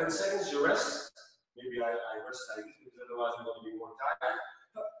 10 seconds, you rest. Maybe I rest like this because otherwise I'm going to be more tired.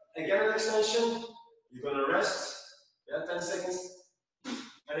 Again, an extension. You're going to rest. Yeah, 10 seconds.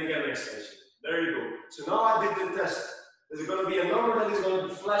 And again, an extension. There you go. So now I did the test. There's going to be a number that is going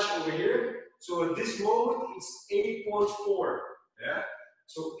to flash over here. So at this moment, it's 8.4. Yeah.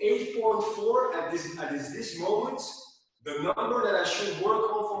 So 8.4 at this moment, the number that I should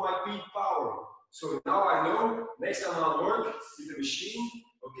work on for my peak power. So now I know next time I'll work with the machine.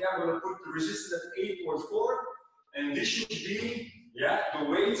 Okay, I'm going to put the resistance at 8.4, and this should be, yeah, the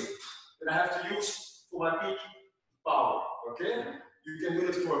weight that I have to use for my peak power. Okay, you can do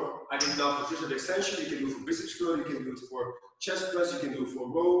it for, I did now for tricep extension, you can do it for biceps curl, you can do it for chest press, you can do it for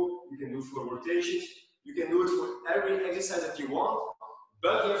row, you can do it for rotations, you can do it for every exercise that you want,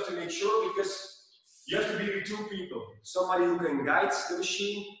 but you have to make sure because you have to be with 2 people, somebody who can guide the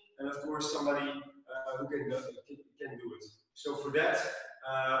machine, and of course somebody who can do it. So for that.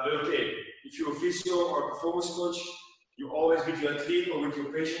 But okay, if you're a physio or performance coach, you're always with your athlete or with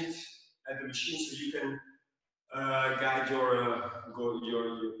your patient at the machine, so you can guide your athlete.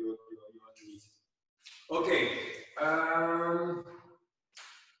 Okay,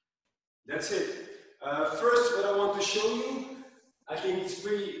 that's it. First, what I want to show you, I think it's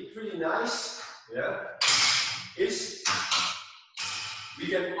pretty nice. Yeah, is we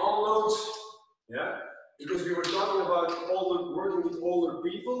can unload. Yeah. Because we were talking about working with older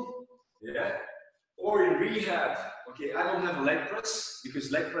people, yeah, or in rehab. Okay, I don't have a leg press because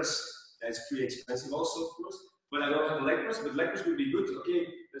leg press is pretty expensive also, of course. But I don't have a leg press. But leg press would be good. Okay,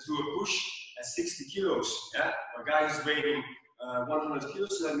 let's do a push at 60 kilos. Yeah, a guy is weighing 100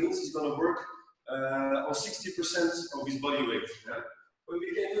 kilos, so that means he's going to work on 60% of his body weight. Yeah, but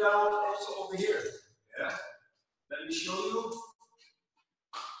we can do that also over here. Yeah, let me show you.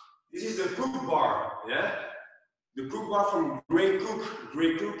 This is the Cook bar, yeah? The Cook bar from Gray Cook.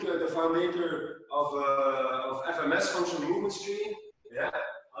 Gray Cook, the founder of FMS, Functional Movement Training. Yeah?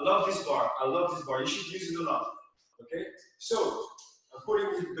 I love this bar. I love this bar. You should use it a lot. Okay? So, I'm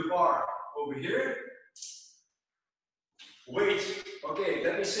putting the bar over here. Weight. Okay,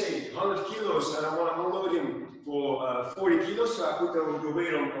 let me say 100 kilos, and I want to unload him for 40 kilos. So I put the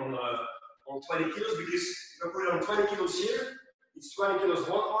weight on 20 kilos because if I put it on 20 kilos here, it's 20 kilos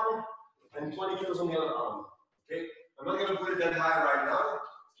one arm and 20 kilos on the other arm. Okay, I'm not going to put it that high right now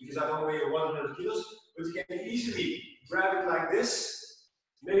because I don't weigh 100 kilos, but you can easily grab it like this.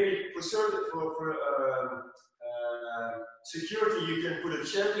 Maybe for security, you can put a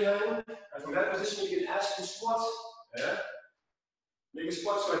chair behind, and from that position, you can ask to squat. Yeah? Make a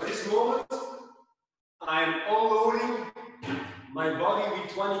squat. So at this moment, I'm unloading my body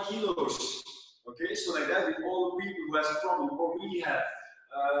with 20 kilos. Okay, so like that with all the people who has a problem, or we have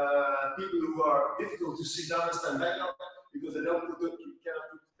people who are difficult to sit down and stand back up because they cannot put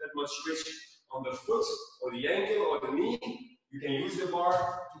that much weight on the foot or the ankle or the knee. You can use the bar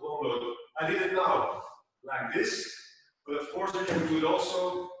to unload. I did it now like this, but of course you can do it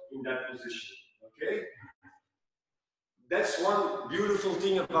also in that position. Okay, that's one beautiful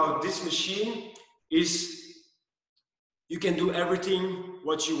thing about this machine is you can do everything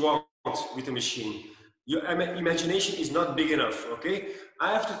what you want. with the machine. Your imagination is not big enough, okay?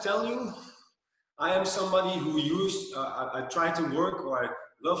 I have to tell you, I am somebody who I try to work, or I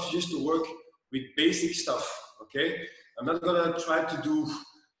love just to work with basic stuff, okay? I'm not gonna try to do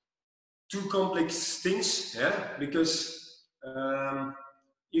too complex things, yeah? Because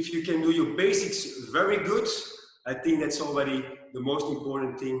if you can do your basics very good, I think that's already the most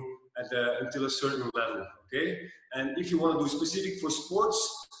important thing until a certain level, okay? And if you want to do specific for sports,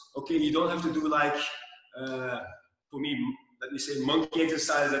 okay, you don't have to do like, for me, let me say monkey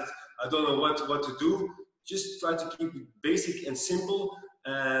exercise that I don't know what to do. Just try to keep it basic and simple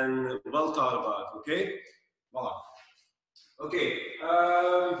and well thought about, okay? Voila. Okay,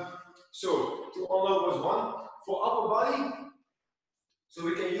 so to unload was one. For upper body, so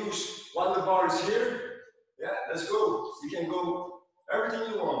we can use while the bar is here. Yeah, let's go. You can go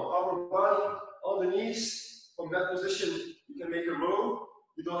everything you want. Upper body, on the knees. From that position, you can make a row.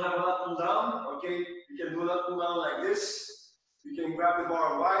 You don't have a lot pull down, okay? You can do a lot pull down like this. You can grab the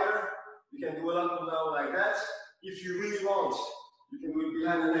bar wider. You can do a lot pull down like that. If you really want, you can do it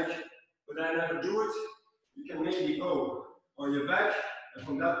behind the neck, but I never do it. You can maybe go on your back, and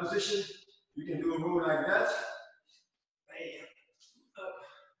from that position, you can do a row like that.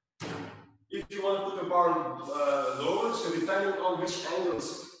 If you want to put the bar lower, so depending on which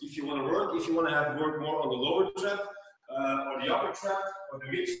angles, if you want to work, if you want to have work more on the lower trap, or the upper trap, or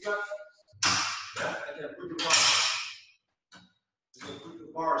the mid trap, yeah, I can put the bar. You can put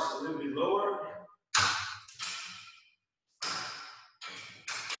the bars a little bit lower.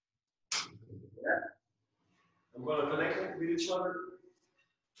 Yeah. I'm going to connect them with each other.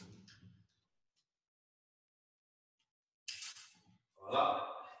 Voila.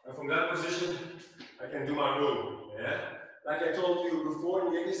 And from that position, I can do my row. Yeah. Like I told you before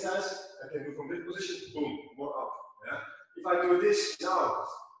in the exercise, I can do from this position, boom, more up. Yeah. If I do this now,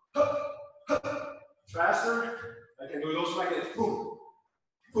 hup, hup, faster, I can do it also like that, boom,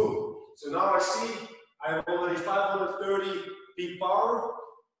 boom. So now I see I have already 530 peak power.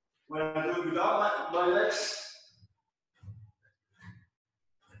 When I do it without my legs,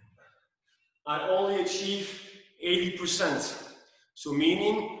 I only achieve 80%. So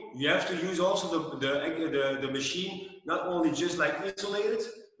meaning you have to use also the machine, not only just like isolated,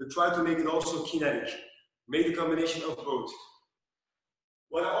 but try to make it also kinetic. Make a combination of both.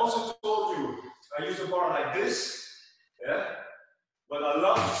 What I also told you, I use a bar like this, yeah, but I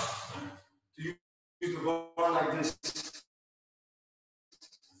love to use the bar like this.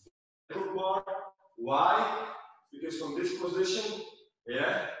 Bar. Why? Because from this position,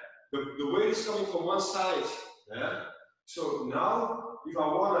 yeah, the weight is coming from one side, yeah. So now, if I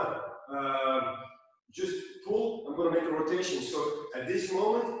wanna just pull, I'm gonna make a rotation. So at this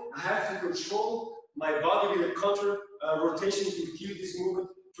moment, I have to control my body with a counter rotation to keep this movement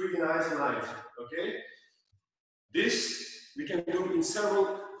pretty nice and light. Okay. This we can do in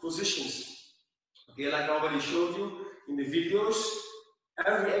several positions. Okay, like I already showed you in the videos.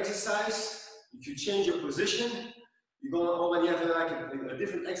 Every exercise, if you change your position, you're gonna already have like a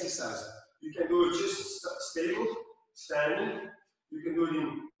different exercise. You can do it just stable, standing. You can do it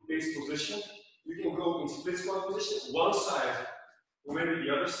in base position. You can go in split squat position, one side or maybe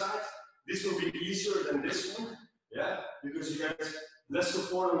the other side. This will be easier than this one, yeah, because you get less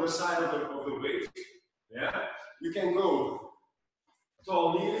support on the side of the weight, yeah. You can go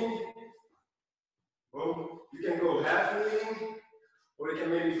tall kneeling, boom. You can go half kneeling, or you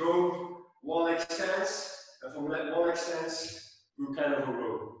can maybe go one leg stance, and from that one leg stance, do kind of a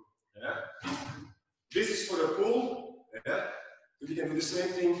row. Yeah. This is for the pull. Yeah. But you can do the same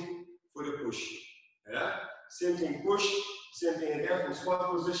thing for the push. Yeah. Same thing push. Same thing again from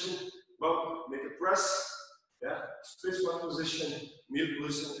squat position. Bump, make a press. Yeah. Split squat position, middle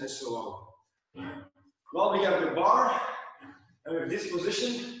position, and so on. While we have the bar and with this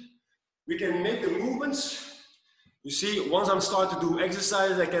position, we can make the movements. You see, once I'm starting to do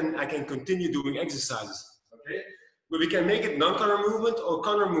exercises, I can continue doing exercises, okay? But we can make it non-counter movement or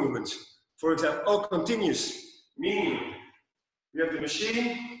counter movement. For example, or continuous, meaning we have the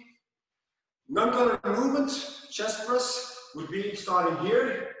machine. Non-counter movement, chest press would be starting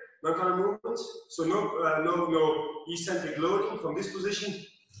here. Non-counter movement, so no eccentric loading from this position.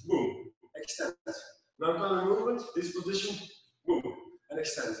 Boom, extend. Non-counter movement, this position. Boom, and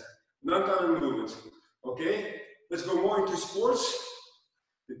extend. Non-counter movement, okay? Let's go more into sports,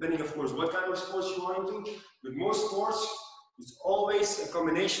 depending of course what kind of sports you want into. With most sports, it's always a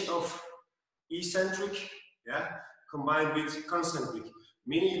combination of eccentric, yeah, combined with concentric.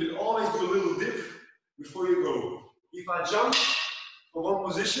 Meaning you will always do a little dip before you go. If I jump from one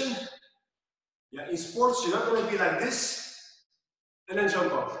position, yeah, in sports you're not going to be like this and then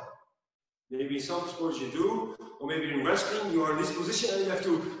jump up. Maybe in some sports you do, or maybe in wrestling you are in this position and you have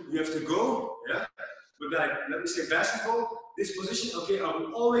to go, yeah. But like, let me say basketball, this position, okay, I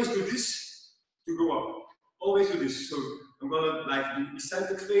will always do this to go up. Always do this. So I'm gonna like do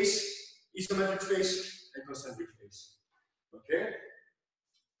eccentric face, isometric face, and concentric face. Okay.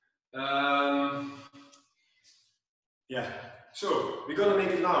 Yeah. So we're gonna make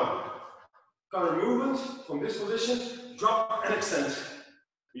it now. Counter movement from this position, drop and extend.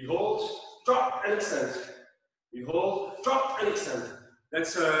 We hold, drop and extend. We hold, drop and extend.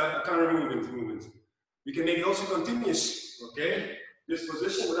 That's a counter movement. We can make it also continuous. Okay. This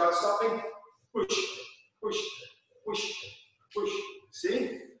position without stopping. Push, push, push, push.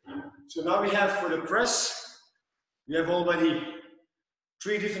 See? So now we have for the press, we have already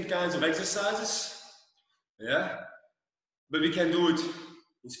 3 different kinds of exercises. Yeah. But we can do it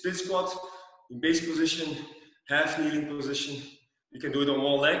in split squat, in base position, half kneeling position. You can do it on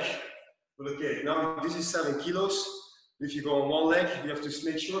one leg. But okay, now this is 7 kilos. If you go on one leg, you have to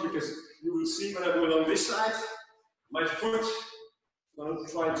make sure, because you will see when I do it on this side, my foot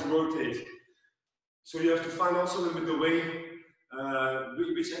is trying to rotate. So you have to find also a little bit the way,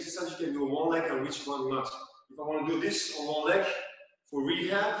 which exercise you can do on one leg and which one not. If I want to do this on one leg for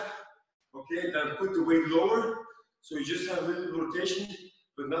rehab, okay, then put the weight lower. So you just have a little rotation,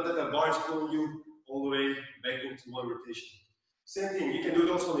 but not that the bar is pulling you all the way back into one rotation. Same thing, you can do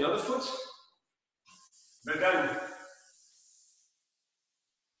it also on the other foot, but then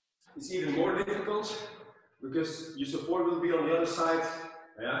it's even more difficult because your support will be on the other side.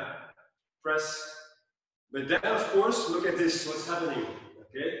 Yeah, press. But then, of course, look at this, what's happening.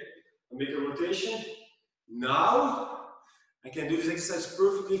 Okay, I make a rotation. Now I can do this exercise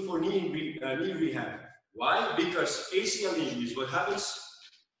perfectly for knee rehab. Why? Because ACL injuries, what happens?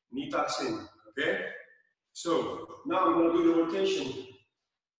 Knee tucks in. Okay. So now I'm going to do the rotation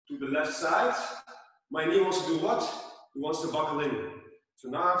to the left side. My knee wants to do what? It wants to buckle in. So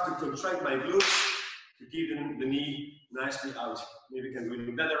now I have to contract my glutes to keep the knee nicely out. Maybe we can do it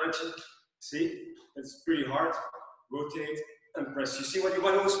in that direction. See? It's pretty hard. Rotate and press. You see what he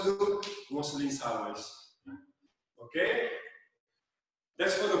wants to do? He wants to lean sideways. Okay?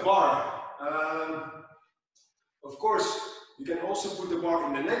 That's for the bar. Of course, you can also put the bar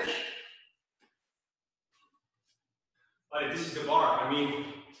in the neck. This is the bar. I mean,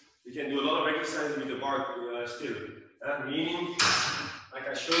 you can do a lot of exercises with the bar still. Meaning, like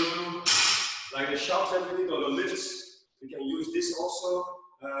I showed you, like the shops and everything, or the lifts, you can use this also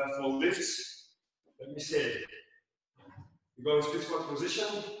for lifts. Let me say, you go in split squat position,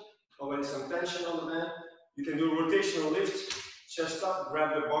 already some tension on the band. You can do a rotational lift, chest up,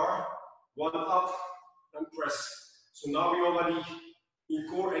 grab the bar, one up, and press. So now we already in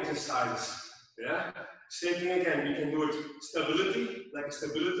core exercises. Yeah. Same thing again. We can do it stability, like a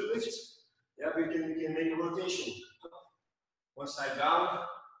stability lift. Yeah. We can make a rotation. One side down,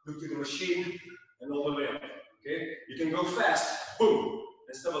 look to the machine, and all the way up. Okay. You can go fast. Boom,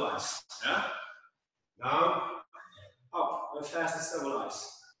 and stabilize. Yeah. Down, up, and fast and stabilize.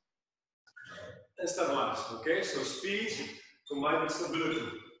 And stabilize. Okay. So speed combined with stability.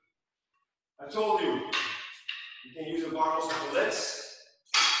 I told you. You can use a bar also for legs.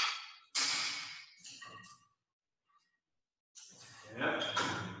 Yeah.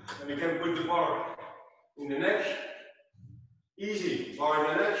 And we can put the bar in the neck. Easy.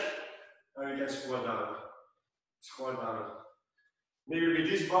 Bar in the neck. And we can squat down. Squat down. Maybe with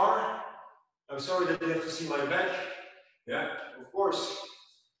this bar. I'm sorry that you have to see my back. Yeah, of course.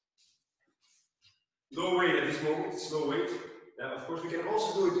 Low weight at this moment. It's low weight. Yeah, of course we can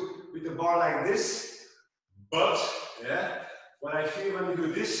also do it with the bar like this. But, yeah, what I feel when you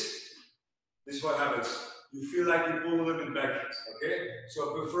do this is what happens. You feel like you pull a little bit back, okay? So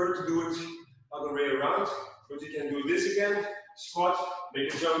I prefer to do it other way around, but you can do this again, squat,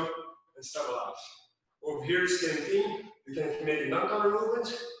 make a jump, and stabilize. Over here, same thing. You can make a non-counter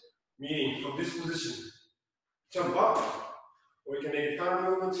movement, meaning from this position, jump up, or you can make a counter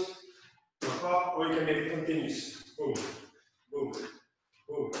movement, jump up, or you can make it continuous. Boom, boom,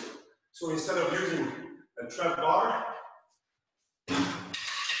 boom. So instead of using a trap bar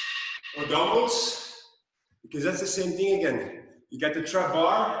or dumbbells, because that's the same thing again. You get the trap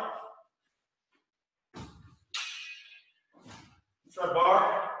bar,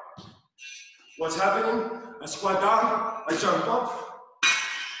 what's happening? I squat down, I jump up,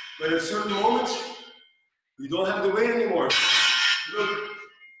 but at a certain moment, you don't have the weight anymore. Look,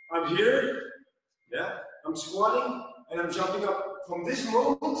 I'm here, yeah, I'm squatting, and I'm jumping up. From this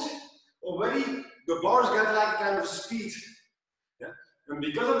moment, already, the bar's got like kind of speed. Yeah? And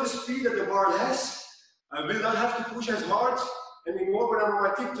because of the speed that the bar has, I will not have to push as hard anymore when I'm on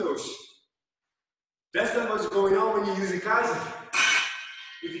my tiptoes. That's not what's going on when you use a Keiser.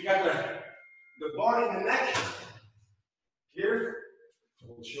 If you got the bar in the neck, here, I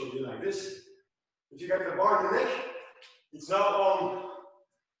will show you like this. If you got the bar in the neck, it's now on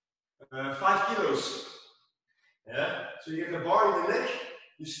 5 kilos. Yeah? So you get the bar in the neck,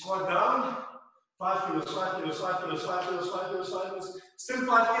 you squat down, 5 kilos, 5 kilos, 5 kilos, 5 kilos, 5 kilos, 5 kilos, still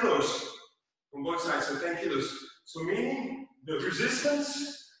 5 kilos from both sides, so 10 kilos. So meaning the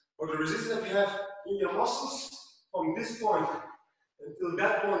resistance, or the resistance that you have in your muscles from this point until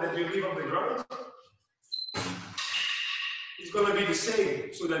that point that you leave off the ground, it's going to be the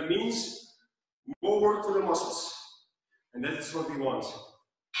same. So that means more work for the muscles. And that's what we want.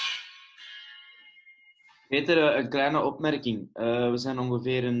 Peter, een kleine opmerking. We zijn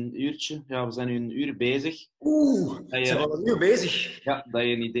ongeveer een uurtje, ja, we zijn nu een uur bezig. We zijn al een uur bezig. Ja, dat je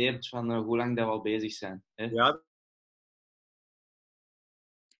een idee hebt van hoe lang dat we al bezig zijn. Hè? Ja.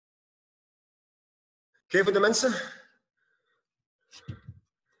 Oké voor de mensen?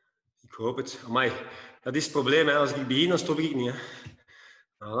 Ik hoop het. Amai, dat is het probleem. Hè. Als ik begin, dan stop ik niet. Hè.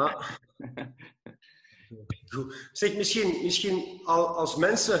 Voilà. Goed. Zeg, misschien als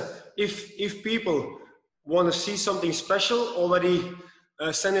mensen, if people want to see something special, already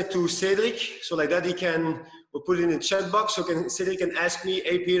send it to Cedric, so like that we'll put it in the chat box, so Cedric can ask me,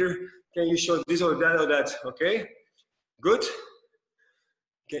 hey Peter, can you show this or that, okay? Good?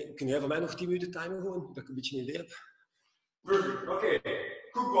 Kun jij voor mij nog 10 minuten timen gewoon, dat ik een beetje een idee heb? Perfect, okay.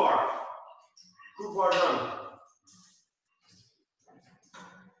 Cook bar. Cook bar done.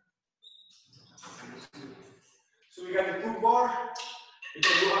 So we got the cook bar. We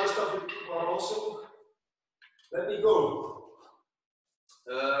can do other stuff with the cook bar also. Let me go.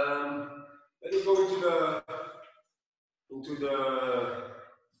 Let me go into the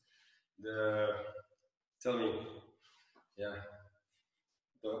tell me. Yeah.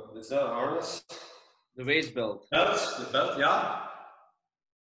 It's not a harness. The waist belt. The belt, yeah.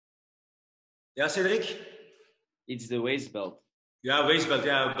 Yeah, Cedric? It's the waist belt. Yeah, waist belt,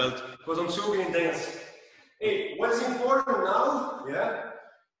 yeah, belt. Because I'm so in things. Hey, what is important now, yeah,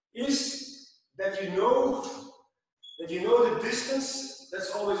 is that you know the distance.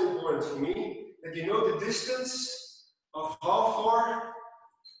 That's always important for me. That you know the distance of how far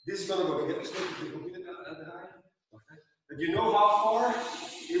this is going to go. That you know how far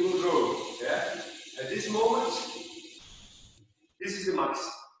it will go. Yeah. At this moment, this is the max.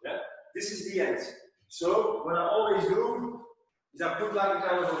 Yeah. This is the end. So what I always do is I put like a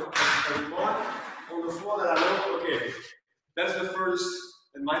kind of a mark on the floor that I know. Okay, that's the furthest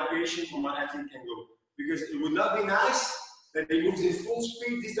that my patient or my athlete can go. Because it would not be nice that he moves in full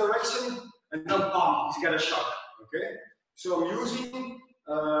speed this direction and then bam, he's got a shock. Okay? So I'm using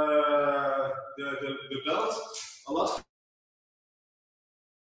the belt a lot.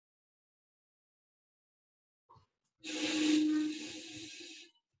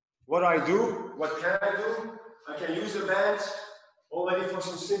 What I do, what can I do? I can use the band already for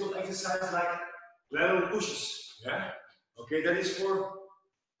some simple exercise like lateral pushes. Yeah? Okay, that is for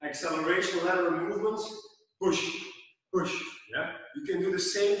acceleration, lateral movements, push, push, yeah? You can do the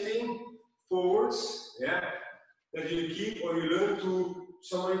same thing forwards, yeah? That you keep or you learn to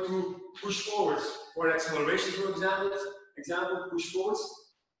somebody to push forwards. For an acceleration, for example, push forwards.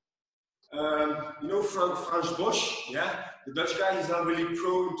 You know Franz Bosch, yeah? The Dutch guy, he's not really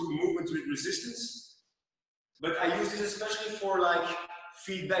prone to movement with resistance. But I use this especially for like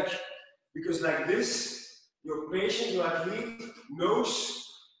feedback, because like this, your patient, your athlete knows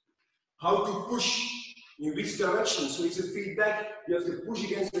how to push in which direction. So it's a feedback, you have to push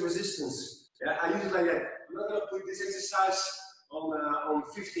against the resistance. Yeah, I use it like that. I'm not going to put this exercise on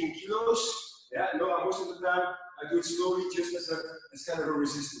 15 kilos. Yeah, no, most of the time I do it slowly just as kind of a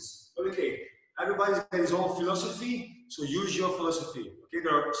resistance. But okay, everybody's got his own philosophy, so use your philosophy. Okay,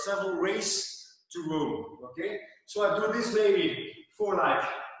 there are several ways to room. Okay, so I do this maybe for like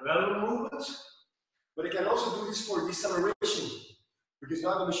lateral movements, but I can also do this for deceleration. Because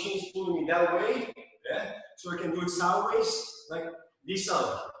now the machine is pulling me that way, yeah? So I can do it sideways, like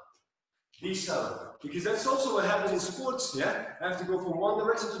decel, decel. Because that's also what happens in sports, yeah? I have to go from one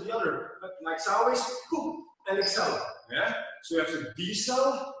direction to the other, but like sideways, boom, and excel, yeah? So you have to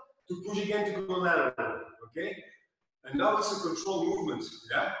decel to push again to go lateral, okay? And now it's a controlled movement,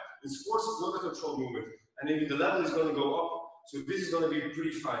 yeah? In sports, it's not a controlled movement, and maybe the level is going to go up, so this is going to be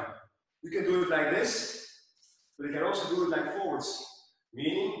pretty fine. You can do it like this, but you can also do it like forwards.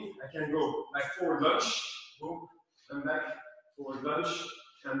 Meaning, I can go like forward lunge, boom, and back, forward lunge,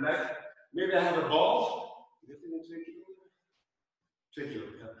 and back. Maybe I have a ball.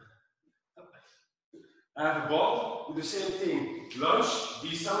 I have a ball, do the same thing. Lunge,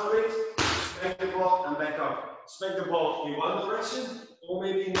 decelerate, smack the ball and back up. Smack the ball in one direction or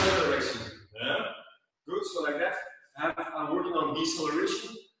maybe in the other direction. Yeah? Good, so like that. I'm working on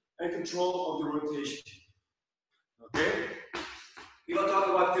deceleration and control of the rotation. Okay? We will talk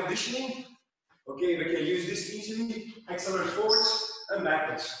about conditioning. Okay, we can use this easily. Accelerate forwards and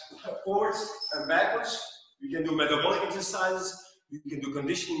backwards. Forwards and backwards. You can do metabolic exercises. You can do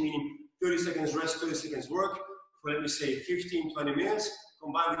conditioning, meaning 30 seconds rest, 30 seconds work. For let me say 15, 20 minutes.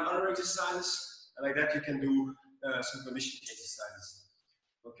 Combined with other exercises. And like that you can do some conditioning exercises.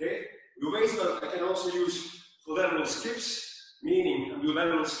 Okay? The waist I can also use for lateral skips, meaning I do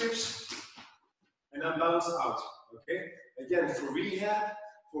lateral skips and then balance out. Okay? Again, for rehab,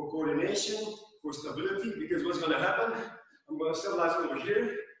 for coordination, for stability, because what's going to happen, I'm going to stabilize over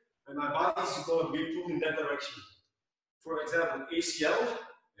here, and my body is going to be pulled in that direction. For example, ACL,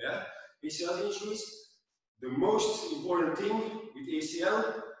 yeah, ACL injuries, the most important thing with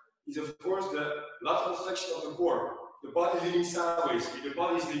ACL is, of course, the lateral flexion of the core. The body is leaning sideways. If the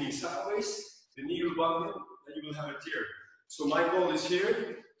body is leaning sideways, the knee will buckle and you will have a tear. So my goal is here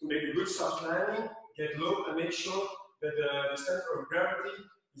to make a good soft landing, get low, and make sure that the center of gravity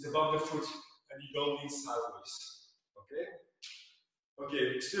is above the foot and you don't lean sideways. Okay?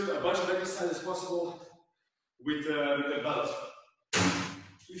 Okay, still a bunch of exercises possible with the belt.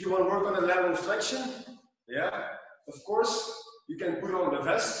 If you want to work on the lateral flexion, yeah, of course, you can put on the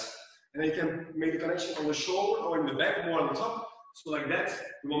vest and you can make the connection on the shoulder or in the back, more on the top. So like that,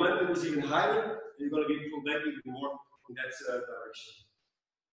 the momentum is even higher and you're going to be pulled back even more in that direction.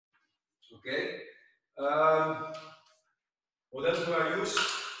 Okay? What else do I use?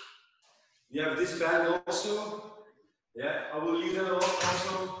 We have this band also. Yeah, I will use that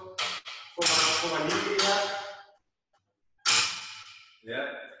also for my knee rehab. Yeah,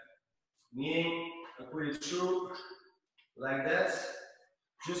 meaning I put it through like that.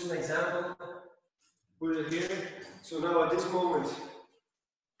 Just an example. Put it here. So now at this moment,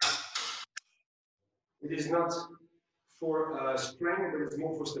 it is not for strength, but it's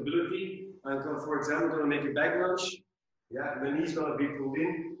more for stability. I'm going, for example, going to make a back lunge. Yeah, the knee is going to be pulled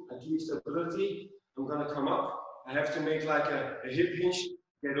in. I keep stability. I'm going to come up. I have to make like a hip hinge,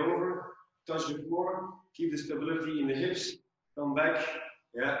 get over, touch the floor, keep the stability in the hips, come back,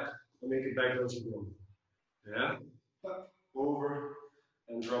 yeah, and make a back lunge again. Yeah, up, over,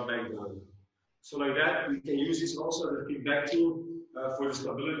 and drop back down. So like that, we can use this also as a feedback tool for the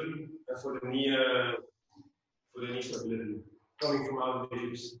stability and for the knee stability, coming from out of the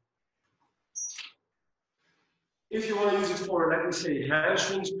hips. If you want to use it for, let me say,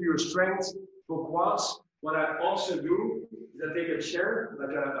 hamstrings, pure strength, for quads, what I also do is I take a chair,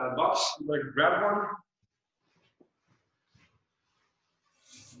 like a box, like grab one.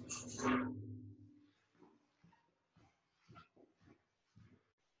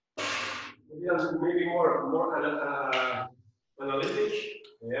 Maybe more analytic.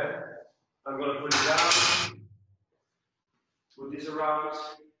 Yeah. I'm going to put it down, put this around.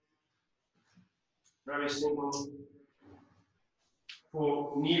 Very simple.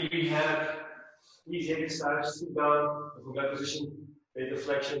 For knee rehab, easy exercise, sit down, from that position, make a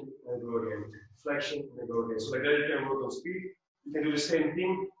flexion and go again. Flexion and go again. So like that you can work on speed. You can do the same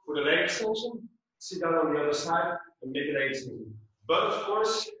thing for the leg extension. Sit down on the other side and make a leg extension. But of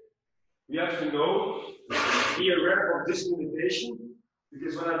course, you have to know, be aware of this limitation,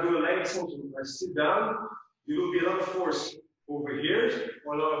 because when I do a leg extension, I sit down, there will be a lot of force over here,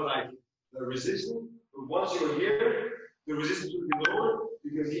 or a lot of like resistance. But once you're here, the resistance will be lower,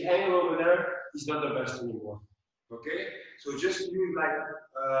 because the angle over there is not the best anymore. Okay? So just use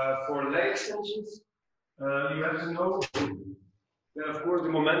like for leg extensions, you have to know that of course the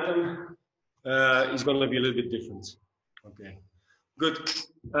momentum is going to be a little bit different. Okay. Good.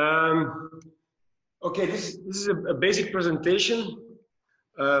 Okay, this is a basic presentation.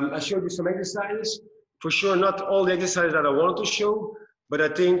 I showed you some exercises. For sure, not all the exercises that I wanted to show, but I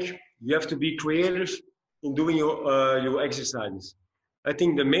think you have to be creative in doing your exercises. I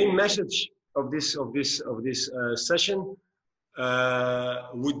think the main message of this session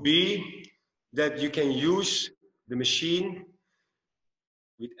would be that you can use the machine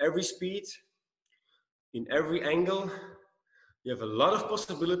with every speed, in every angle. You have a lot of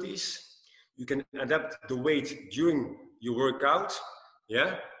possibilities. You can adapt the weight during your workout.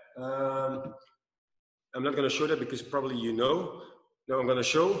 Yeah. I'm not going to show that because probably you know. Now I'm going to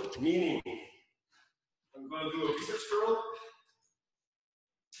show, meaning I'm going to do a biceps curl.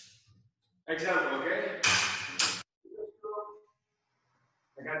 Example, okay?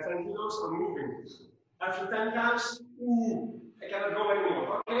 I got 10 kilos, I'm moving. After 10 times, I cannot go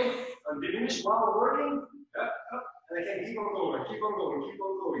anymore. Okay? I'm diminished while I'm working. Up, up, and I can keep on going, keep on going, keep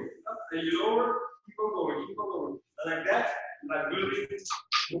on going. Up, and you lower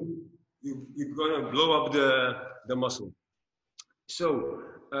blow up the muscle. So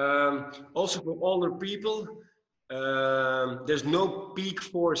also for older people, there's no peak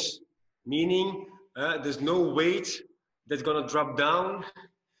force, meaning there's no weight that's gonna drop down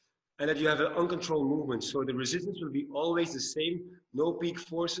and that you have an uncontrolled movement. So the resistance will be always the same, no peak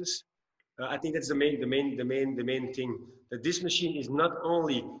forces. I think that's the main thing. That this machine is not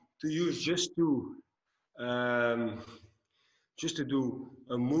only to use just to do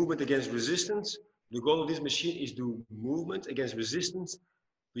a movement against resistance. The goal of this machine is do movement against resistance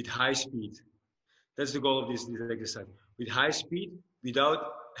with high speed. That's the goal of this exercise. With high speed, without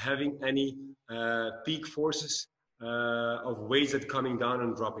having any peak forces of weights that coming down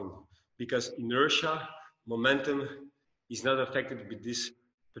and dropping. Because inertia, momentum is not affected with this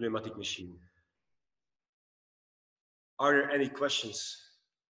pneumatic machine. Are there any questions?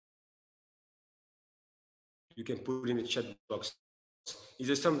 You can put in the chat box. Is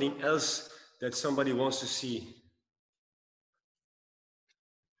there something else that somebody wants to see?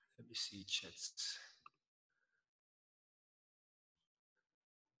 Let me see chats.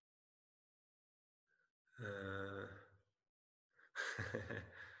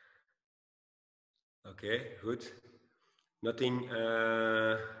 Okay, good. Nothing,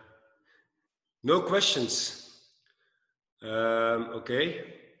 no questions.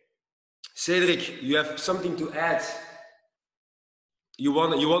 Okay. Cedric, you have something to add? You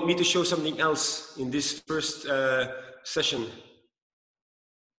want me to show something else in this first session?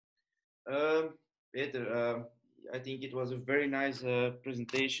 Peter, I think it was a very nice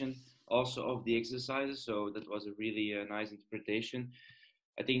presentation also of the exercises. So that was a really nice interpretation.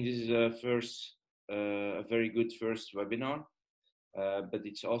 I think this is a very good first webinar, but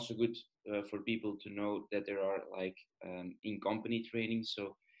it's also good for people to know that there are like in-company trainings.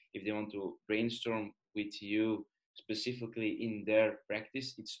 So if they want to brainstorm with you specifically in their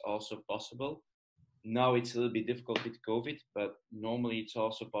practice, it's also possible. Now it's a little bit difficult with COVID, but normally it's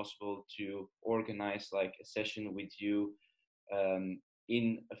also possible to organize like a session with you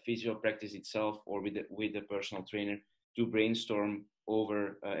in a physio practice itself or with a personal trainer to brainstorm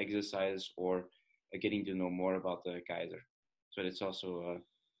over exercises or getting to know more about the Keiser. So that's also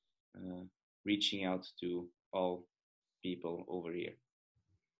reaching out to all people over here.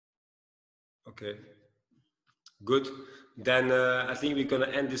 Okay, good. Then I think we're gonna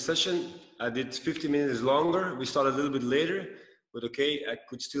end this session. I did 50 minutes longer. We started a little bit later, but okay, I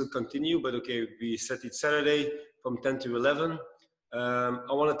could still continue, but okay, we set it Saturday from 10 to 11. I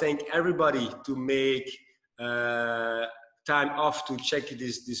wanna thank everybody to make time off to check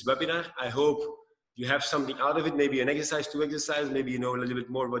this webinar. I hope you have something out of it, maybe an exercise, 2 exercises, maybe you know a little bit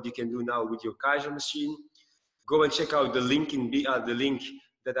more what you can do now with your Keiser machine. Go and check out the link in the link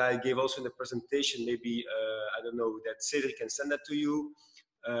that I gave also in the presentation. Maybe I don't know, that Cedric can send that to you.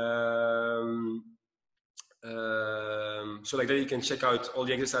 So like that you can check out all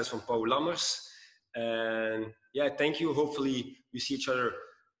the exercises from Paul Lammers. And yeah, thank you. Hopefully we see each other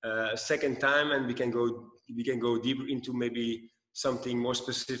a second time and we can go deeper into maybe something more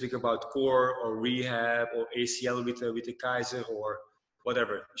specific about core or rehab or ACL with the Keiser or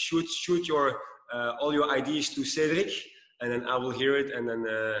whatever. Shoot your all your ideas to Cedric, and then I will hear it, and then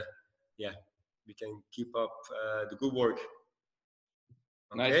yeah, we can keep up the good work.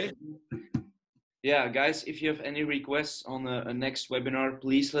 Okay. Nice. Yeah, guys, if you have any requests on a next webinar,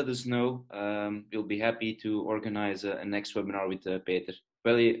 please let us know. We'll be happy to organize a next webinar with Peter.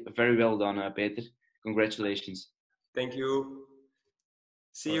 Very well done, Peter. Congratulations. Thank you.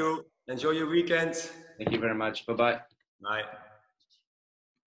 See you. Enjoy your weekend. Thank you very much. Bye-bye. Bye.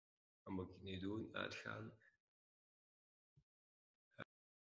 Wat moet ik nu doen? Uitgaan.